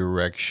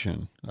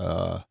 direction.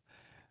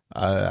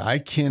 I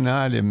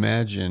cannot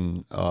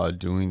imagine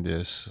doing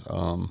this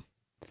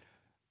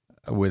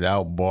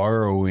without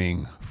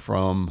borrowing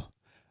from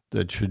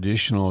the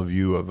traditional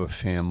view of a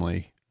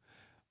family.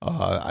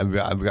 I've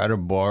got to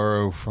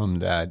borrow from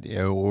that,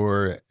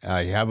 or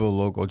I have a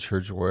local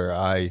church where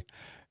I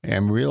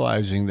am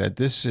realizing that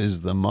this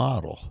is the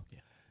model.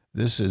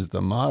 This is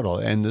the model.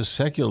 And the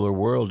secular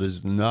world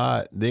is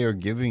not, they are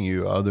giving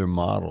you other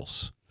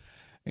models.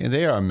 And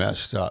they are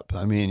messed up.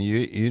 I mean,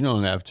 you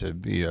don't have to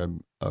be a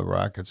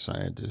rocket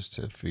scientist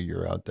to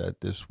figure out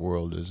that this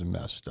world is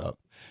messed up.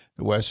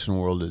 The Western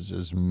world is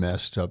as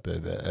messed up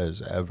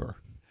as ever.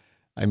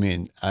 I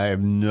mean, I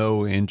have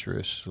no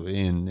interest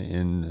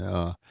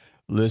in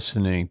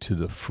listening to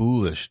the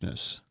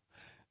foolishness,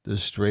 the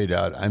straight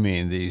out. I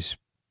mean, these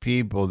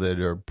people that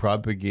are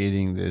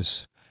propagating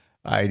this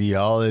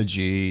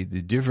ideology,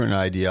 the different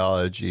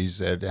ideologies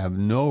that have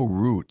no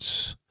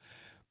roots.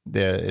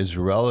 There is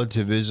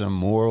relativism,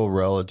 moral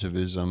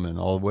relativism, and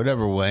all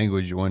whatever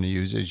language you want to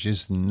use. It's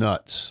just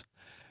nuts.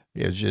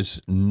 There's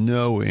just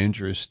no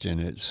interest in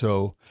it.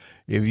 So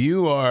if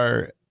you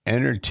are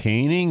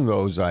entertaining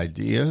those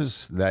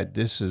ideas that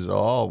this is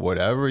all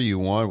whatever you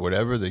want,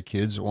 whatever the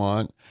kids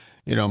want,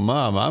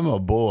 Mom, I'm a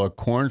bowl of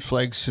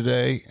cornflakes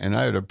today, and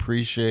I would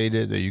appreciate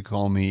it that you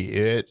call me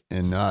it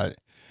and not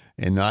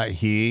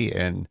he,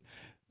 and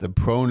the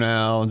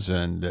pronouns,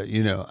 and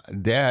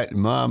that,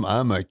 Mom,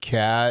 I'm a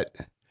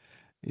cat.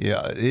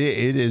 Yeah,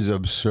 it is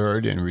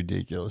absurd and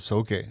ridiculous.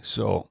 Okay,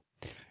 so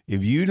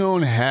if you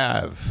don't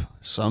have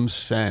some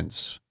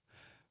sense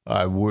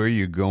of where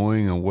you're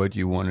going and what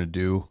you want to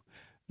do,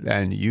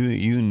 then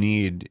you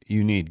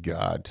need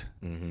God.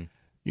 Mm-hmm.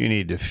 You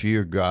need to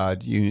fear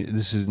God.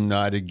 This is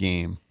not a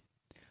game.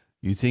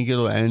 You think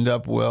it'll end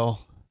up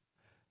well?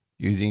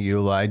 You think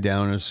you'll lie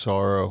down in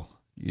sorrow?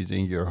 You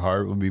think your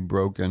heart will be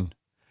broken.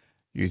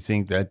 You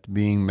think that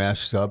being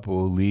messed up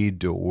will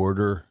lead to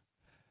order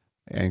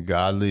and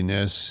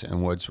godliness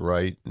and what's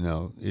right.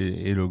 No,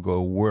 it'll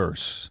go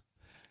worse.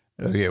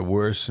 It'll get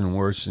worse and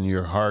worse, and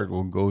your heart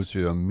will go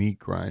through a meat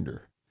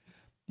grinder.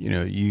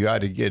 You got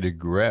to get a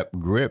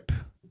grip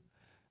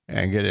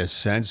and get a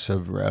sense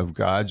of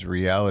God's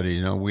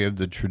reality. We have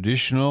the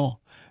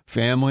traditional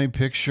family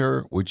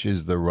picture, which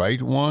is the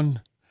right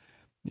one,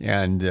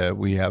 and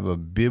we have a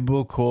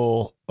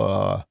biblical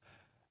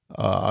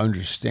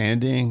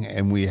understanding,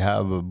 and we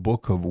have a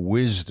book of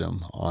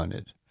wisdom on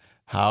it,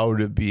 how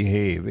to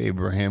behave.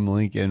 Abraham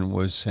Lincoln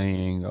was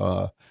saying,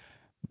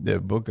 the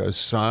book of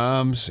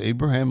Psalms,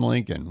 Abraham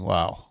Lincoln,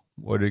 wow,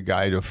 what a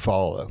guy to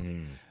follow.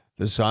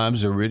 The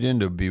Psalms are written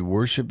to be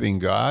worshiping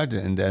God,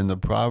 and then the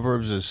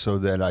Proverbs is so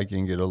that I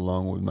can get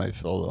along with my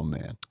fellow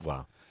man.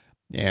 Wow.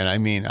 And I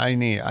mean, I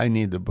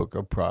need the book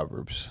of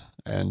Proverbs,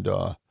 and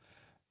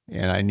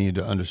I need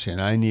to understand.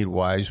 I need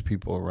wise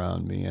people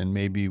around me, and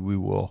maybe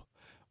we'll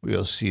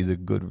see the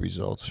good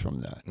results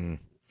from that.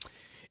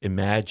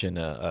 Imagine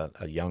a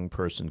young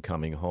person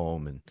coming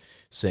home and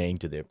saying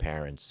to their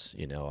parents,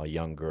 a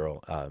young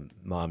girl,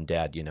 "Mom,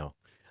 Dad,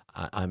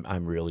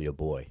 I'm really a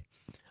boy."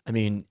 I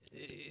mean,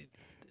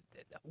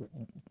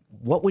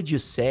 what would you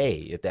say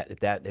if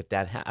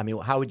that I mean,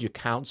 how would you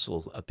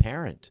counsel a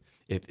parent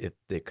if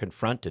they're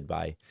confronted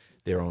by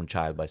their own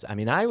child? I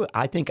mean,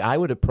 I think I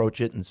would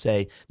approach it and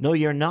say, "No,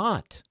 you're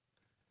not.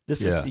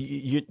 This is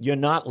you're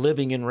not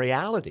living in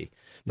reality."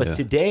 But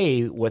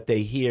today, what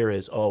they hear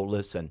is, "Oh,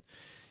 listen,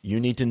 you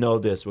need to know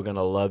this. We're going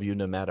to love you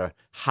no matter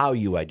how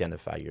you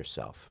identify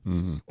yourself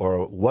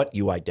or what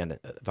you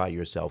identify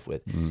yourself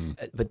with."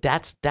 But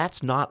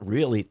that's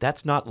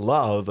not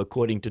love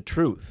according to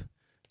truth.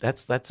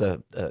 That's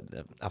a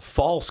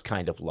false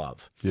kind of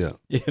love. Yeah.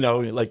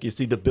 Like you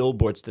see the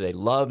billboards today.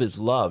 Love is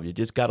love. You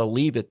just got to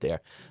leave it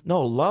there.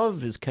 No,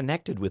 love is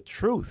connected with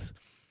truth.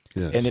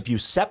 Yes. And if you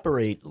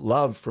separate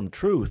love from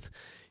truth,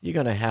 you're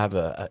going to have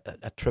a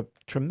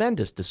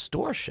tremendous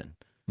distortion.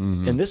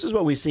 And this is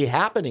what we see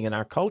happening in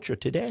our culture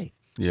today.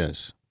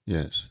 Yes.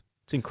 It's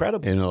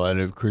incredible. And a lot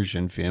of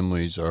Christian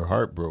families are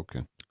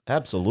heartbroken.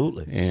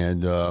 Absolutely.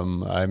 And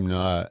I'm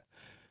not.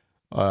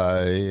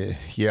 I'm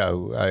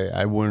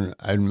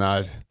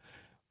not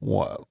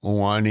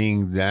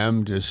wanting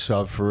them to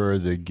suffer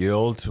the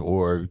guilt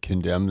or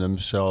condemn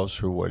themselves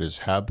for what has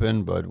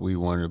happened, but we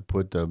want to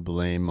put the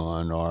blame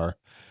on our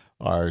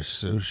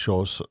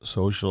social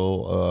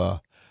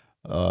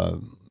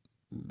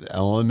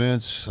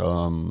elements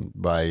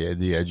by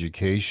the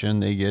education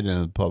they get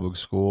in the public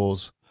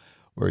schools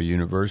or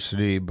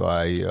university,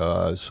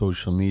 by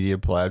social media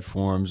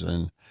platforms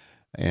and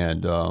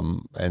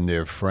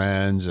their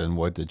friends and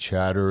what the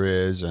chatter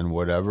is and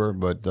whatever.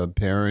 But the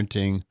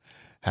parenting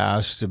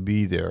has to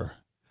be there.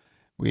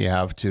 We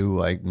have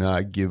to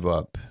not give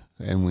up,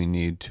 and we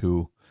need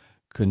to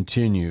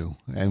continue,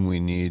 and we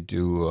need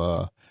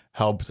to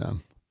help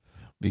them.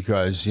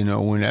 Because,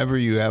 whenever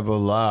you have a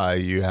lie,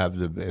 you have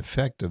the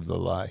effect of the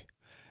lie.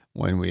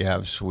 When we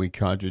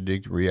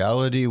contradict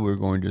reality, we're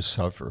going to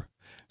suffer.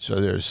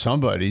 So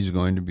somebody's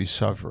going to be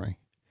suffering.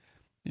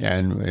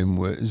 And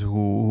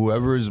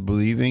whoever is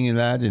believing in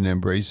that and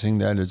embracing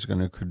that is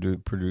going to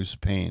produce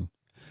pain.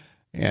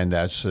 And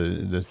that's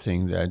the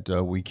thing that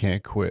we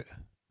can't quit.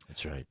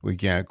 That's right. We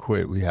can't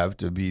quit. We have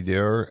to be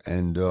there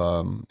and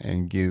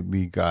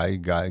give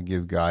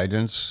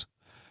guidance.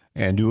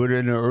 And do it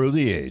at an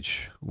early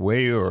age,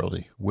 way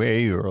early.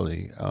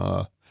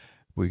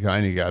 We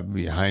kind of got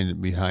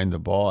behind the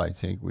ball. I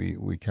think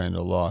we kind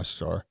of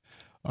lost our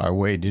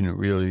way. Didn't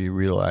really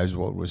realize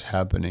what was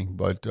happening.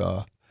 But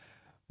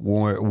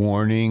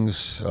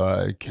warnings,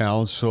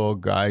 counsel,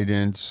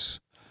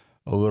 guidance.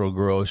 A little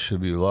girl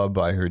should be loved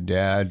by her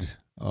dad,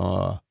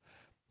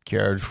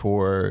 cared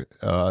for.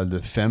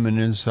 The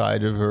feminine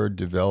side of her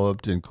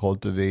developed and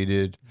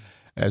cultivated,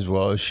 as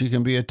well as she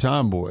can be a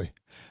tomboy.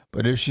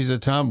 But if she's a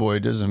tomboy,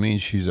 it doesn't mean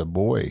she's a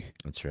boy.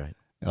 That's right.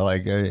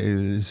 Like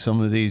some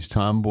of these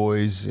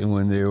tomboys,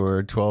 when they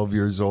were 12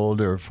 years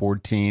old or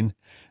 14,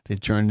 they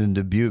turned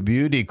into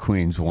beauty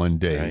queens one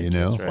day, Right,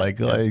 that's right.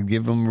 Like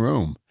give them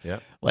room. Yeah.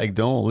 Like,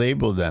 don't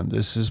label them.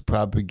 This is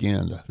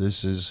propaganda.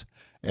 This is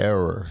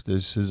error.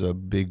 This is a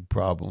big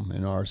problem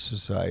in our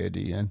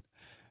society. And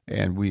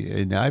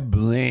I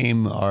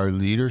blame our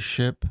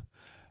leadership.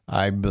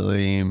 I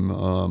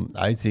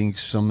think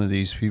some of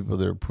these people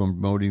that are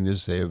promoting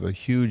this, they have a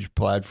huge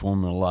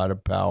platform and a lot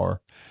of power,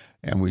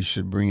 and we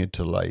should bring it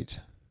to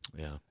light.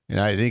 Yeah. And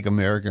I think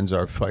Americans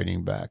are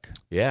fighting back.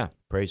 Yeah.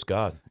 Praise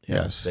God.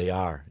 Yeah, Yes. they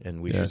are,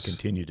 and we Yes. should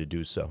continue to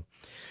do so.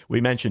 We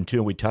mentioned,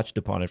 too, we touched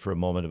upon it for a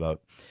moment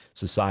about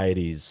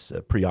society's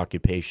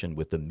preoccupation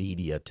with the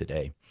media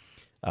today.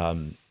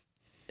 The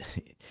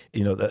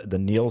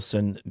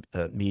Nielsen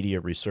Media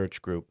Research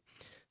Group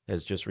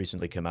has just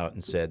recently come out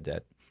and said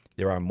that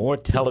there are more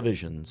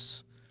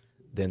televisions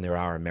than there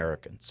are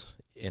Americans.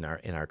 in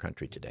our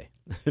country today.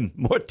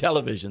 More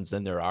televisions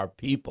than there are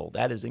people.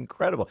 That is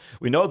incredible.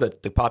 We know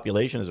that the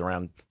population is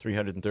around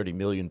 330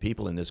 million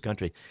people in this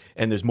country,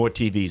 and there's more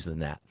TVs than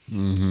that.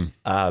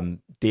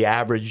 The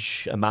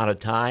average amount of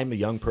time a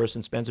young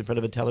person spends in front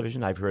of a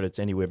television, I've heard it's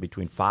anywhere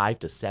between 5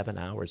 to 7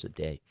 hours a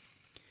day.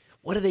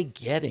 What are they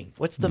getting?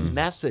 What's the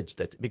message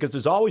because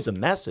there's always a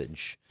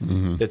message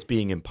that's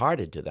being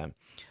imparted to them.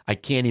 I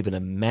can't even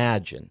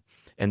imagine.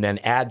 And then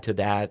add to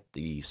that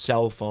the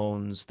cell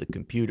phones, the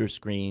computer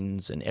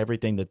screens, and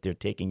everything that they're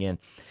taking in.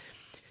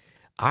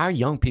 Our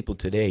young people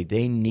today,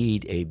 they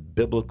need a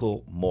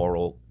biblical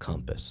moral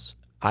compass.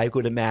 I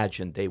would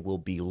imagine they will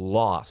be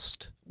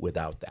lost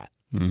without that.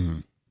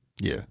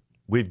 Yeah.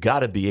 We've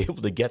got to be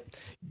able to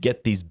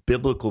get these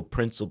biblical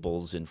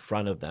principles in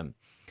front of them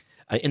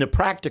in a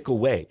practical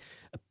way.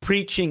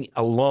 Preaching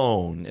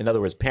alone, in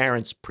other words,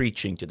 parents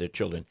preaching to their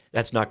children,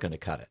 that's not going to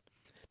cut it.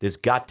 There's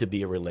got to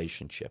be a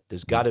relationship.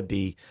 There's got to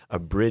be a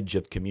bridge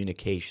of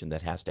communication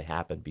that has to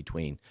happen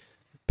between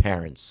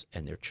parents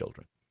and their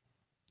children.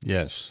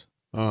 Yes.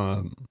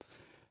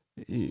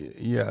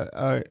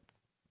 Yeah.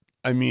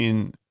 I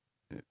mean,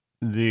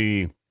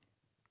 the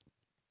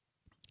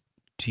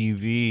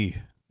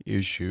TV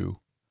issue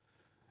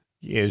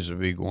is a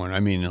big one. I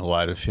mean, a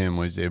lot of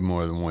families, they have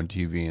more than one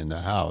TV in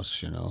the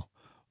house, and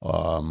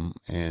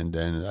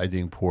then I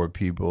think poor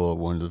people,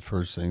 one of the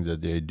first things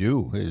that they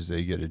do is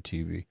they get a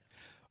TV.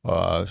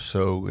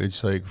 So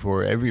it's like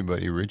for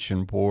everybody, rich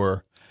and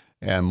poor,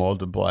 and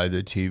multiply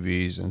the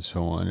TVs and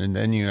so on. And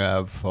then you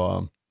have,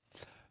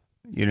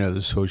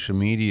 the social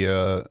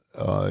media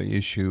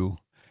issue.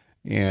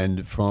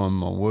 And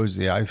from, what was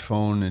the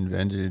iPhone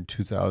invented in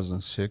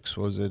 2006,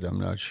 was it? I'm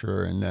not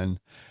sure. And then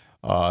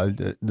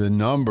the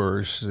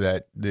numbers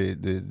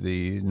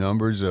the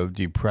numbers of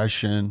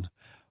depression,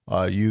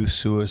 youth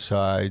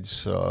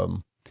suicides,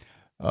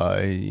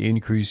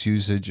 increased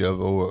usage of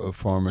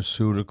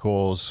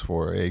pharmaceuticals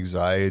for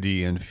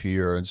anxiety and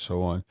fear and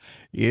so on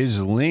is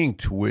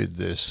linked with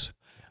this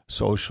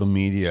social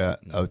media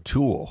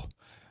tool.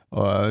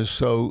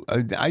 So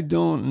I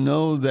don't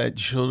know that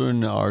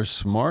children are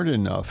smart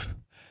enough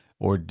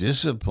or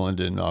disciplined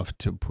enough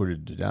to put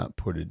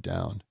it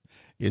down.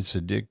 It's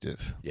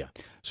addictive. Yeah.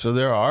 So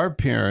there are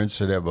parents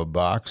that have a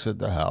box at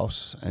the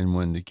house, and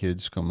when the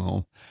kids come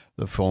home,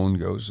 the phone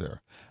goes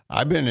there.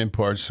 I've been in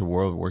parts of the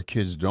world where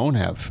kids don't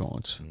have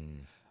phones.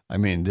 I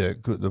mean, the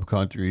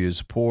country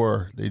is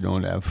poor. They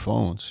don't have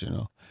phones,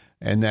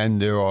 And then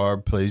there are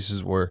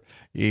places where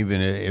even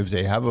if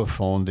they have a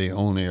phone, they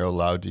only are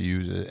allowed to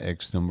use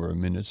X number of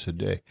minutes a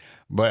day.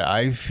 But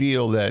I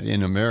feel that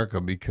in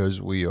America,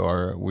 because we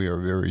are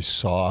very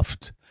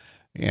soft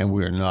and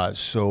we're not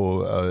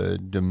so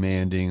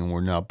demanding and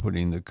we're not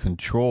putting the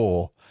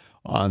control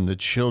on the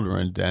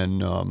children,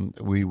 then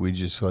we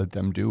just let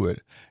them do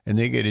it. And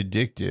they get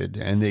addicted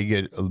and they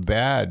get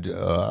bad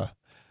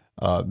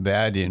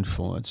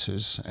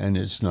influences, and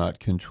it's not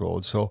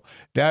controlled. So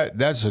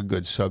that's a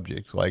good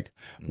subject. Like,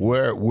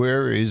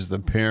 where is the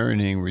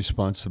parenting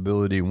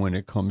responsibility when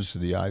it comes to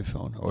the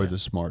iPhone or the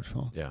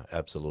smartphone? Yeah,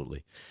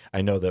 absolutely.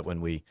 I know that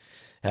when we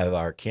have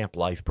our Camp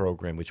Life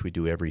program, which we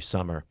do every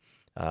summer,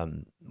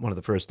 one of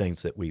the first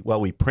things that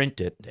we print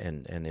it,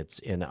 and it's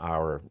in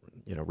our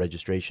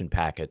registration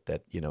packet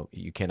that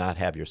you cannot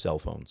have your cell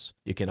phones.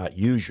 You cannot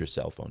use your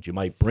cell phones. You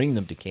might bring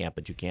them to camp,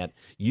 but you can't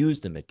use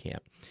them at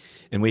camp.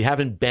 And we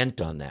haven't bent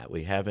on that.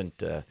 We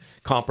haven't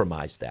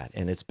compromised that,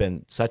 and it's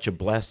been such a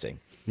blessing.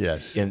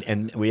 Yes.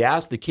 And we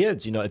ask the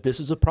kids, if this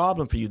is a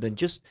problem for you, then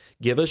just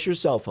give us your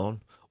cell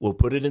phone. We'll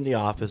put it in the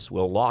office.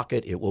 We'll lock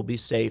it. It will be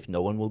safe.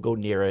 No one will go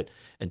near it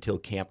until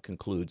camp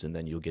concludes, and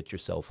then you'll get your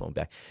cell phone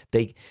back.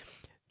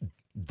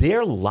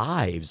 Their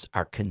lives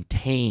are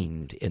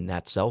contained in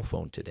that cell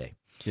phone today.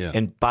 Yeah.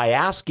 And by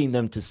asking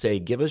them to say,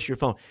 give us your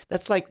phone,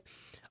 that's like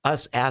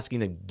us asking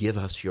them, give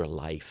us your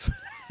life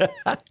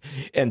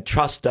and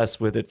trust us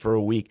with it for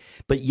a week.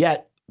 But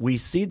yet we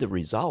see the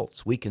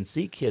results. We can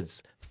see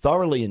kids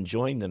thoroughly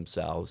enjoying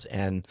themselves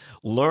and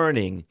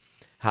learning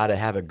how to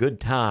have a good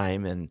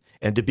time and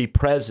to be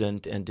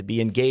present and to be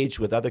engaged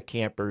with other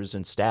campers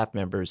and staff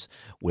members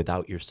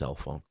without your cell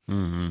phone.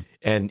 Mm-hmm.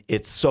 And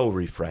it's so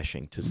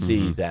refreshing to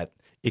see that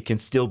it can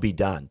still be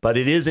done, but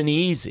it isn't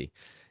easy.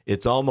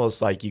 It's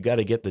almost like you got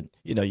to get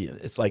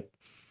it's like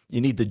you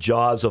need the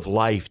jaws of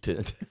life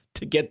to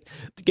get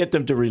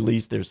them to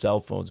release their cell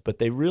phones. But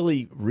they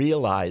really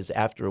realize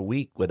after a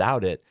week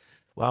without it,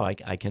 wow,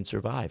 I can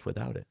survive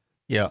without it.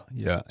 Yeah,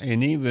 yeah.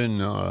 And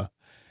even,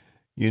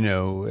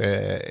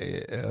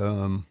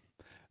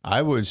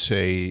 I would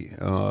say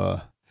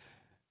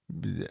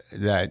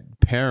that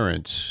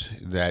parents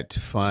that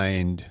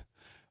find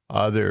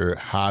other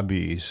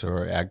hobbies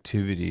or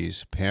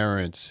activities,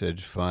 parents that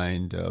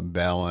find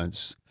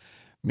balance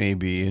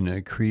maybe in a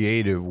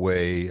creative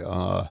way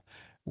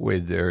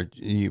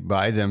with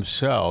by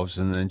themselves,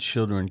 and then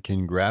children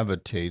can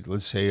gravitate.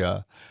 Let's say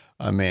a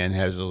man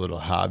has a little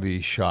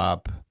hobby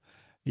shop.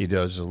 He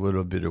does a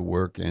little bit of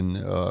work,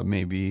 and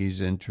maybe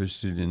he's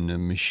interested in the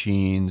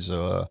machines,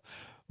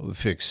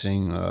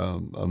 fixing a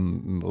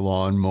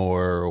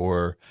lawnmower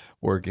or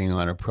working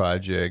on a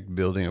project,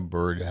 building a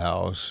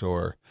birdhouse,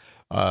 or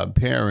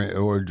parent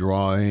or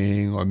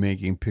drawing or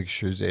making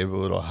pictures. They have a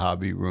little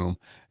hobby room,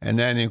 and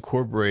then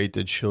incorporate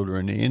the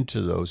children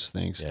into those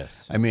things.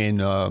 Yes. I mean,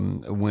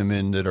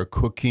 women that are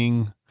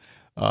cooking,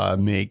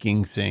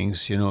 making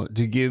things, to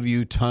give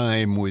you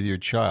time with your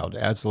child.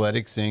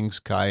 Athletic things,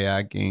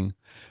 kayaking,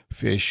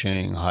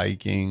 fishing,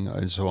 hiking,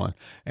 and so on.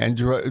 And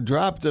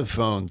drop the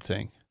phone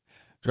thing.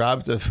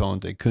 Drop the phone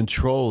thing.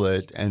 Control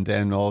it, and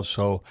then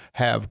also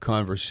have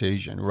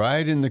conversation.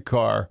 Ride in the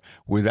car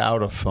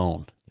without a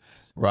phone.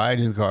 Ride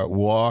in the car.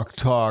 Walk,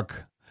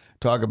 talk.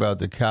 Talk about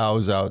the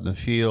cows out in the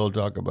field.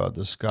 Talk about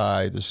the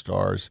sky, the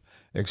stars,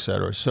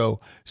 etc. So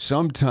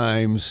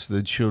sometimes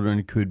the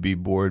children could be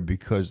bored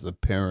because the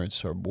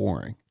parents are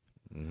boring.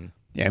 Mm-hmm.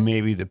 And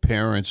maybe the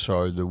parents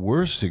are the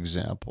worst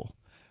example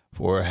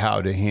for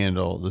how to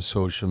handle the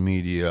social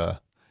media,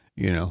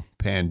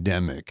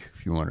 pandemic,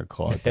 if you want to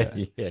call it that.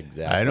 Yeah,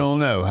 exactly. I don't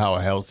know how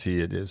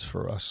healthy it is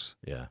for us.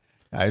 Yeah.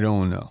 I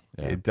don't know.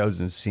 Yeah. It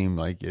doesn't seem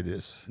like it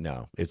is.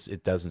 No,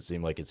 it doesn't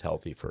seem like it's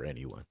healthy for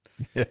anyone.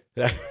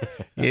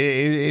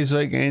 It's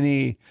like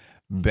any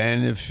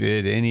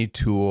benefit, any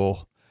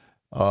tool,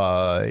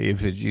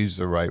 if it's used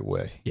the right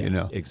way.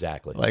 Yeah,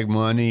 exactly. Like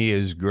money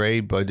is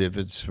great, but if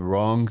it's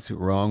wrong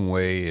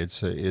way,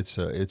 it's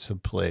a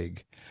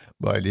plague.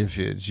 But if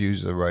it's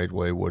used the right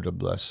way, what a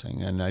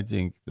blessing! And I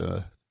think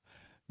the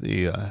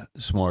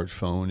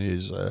smartphone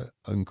is an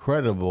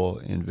incredible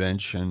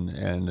invention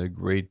and a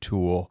great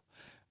tool,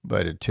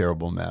 but a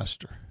terrible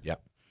master. Yeah.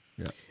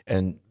 Yeah.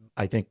 And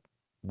I think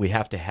we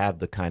have to have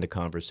the kind of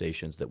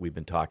conversations that we've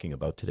been talking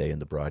about today in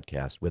the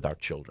broadcast with our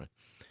children.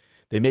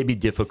 They may be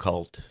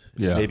difficult,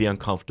 Yeah. they may be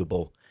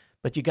uncomfortable,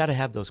 but you got to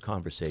have those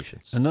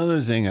conversations. Another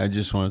thing I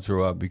just want to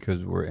throw out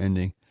because we're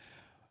ending,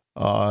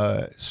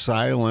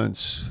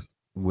 silence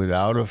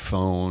without a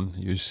phone.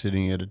 You're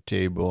sitting at a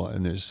table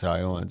and there's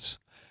silence,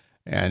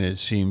 and it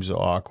seems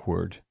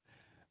awkward,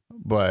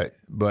 but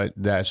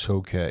that's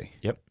okay.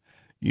 Yep.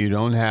 You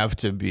don't have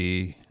to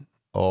be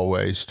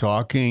always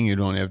talking. You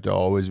don't have to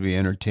always be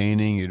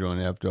entertaining. You don't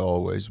have to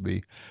always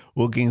be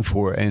looking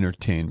for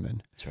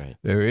entertainment. That's right.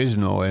 There is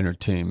no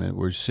entertainment.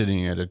 We're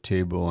sitting at a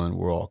table and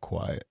we're all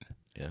quiet.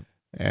 Yeah.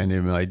 And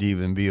it might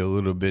even be a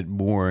little bit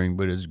boring,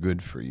 but it's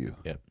good for you.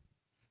 Yeah.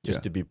 Just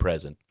Yeah. to be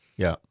present.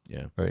 Yeah.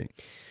 Yeah. Right.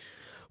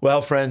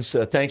 Well, friends,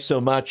 thanks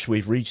so much.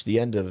 We've reached the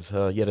end of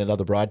yet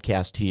another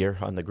broadcast here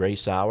on the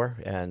Grace Hour,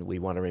 and we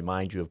want to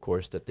remind you, of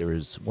course, that there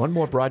is one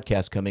more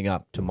broadcast coming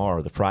up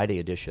tomorrow, the Friday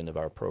edition of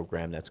our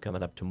program that's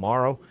coming up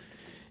tomorrow.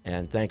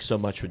 And thanks so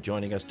much for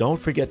joining us. Don't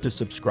forget to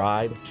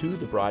subscribe to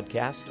the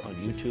broadcast on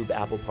YouTube,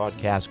 Apple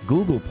Podcasts,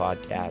 Google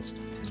Podcasts,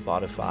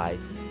 Spotify,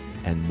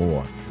 and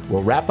more.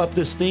 We'll wrap up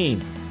this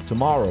theme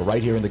tomorrow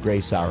right here in the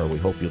Grace Hour. We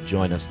hope you'll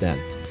join us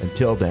then.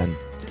 Until then,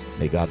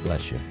 may God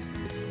bless you.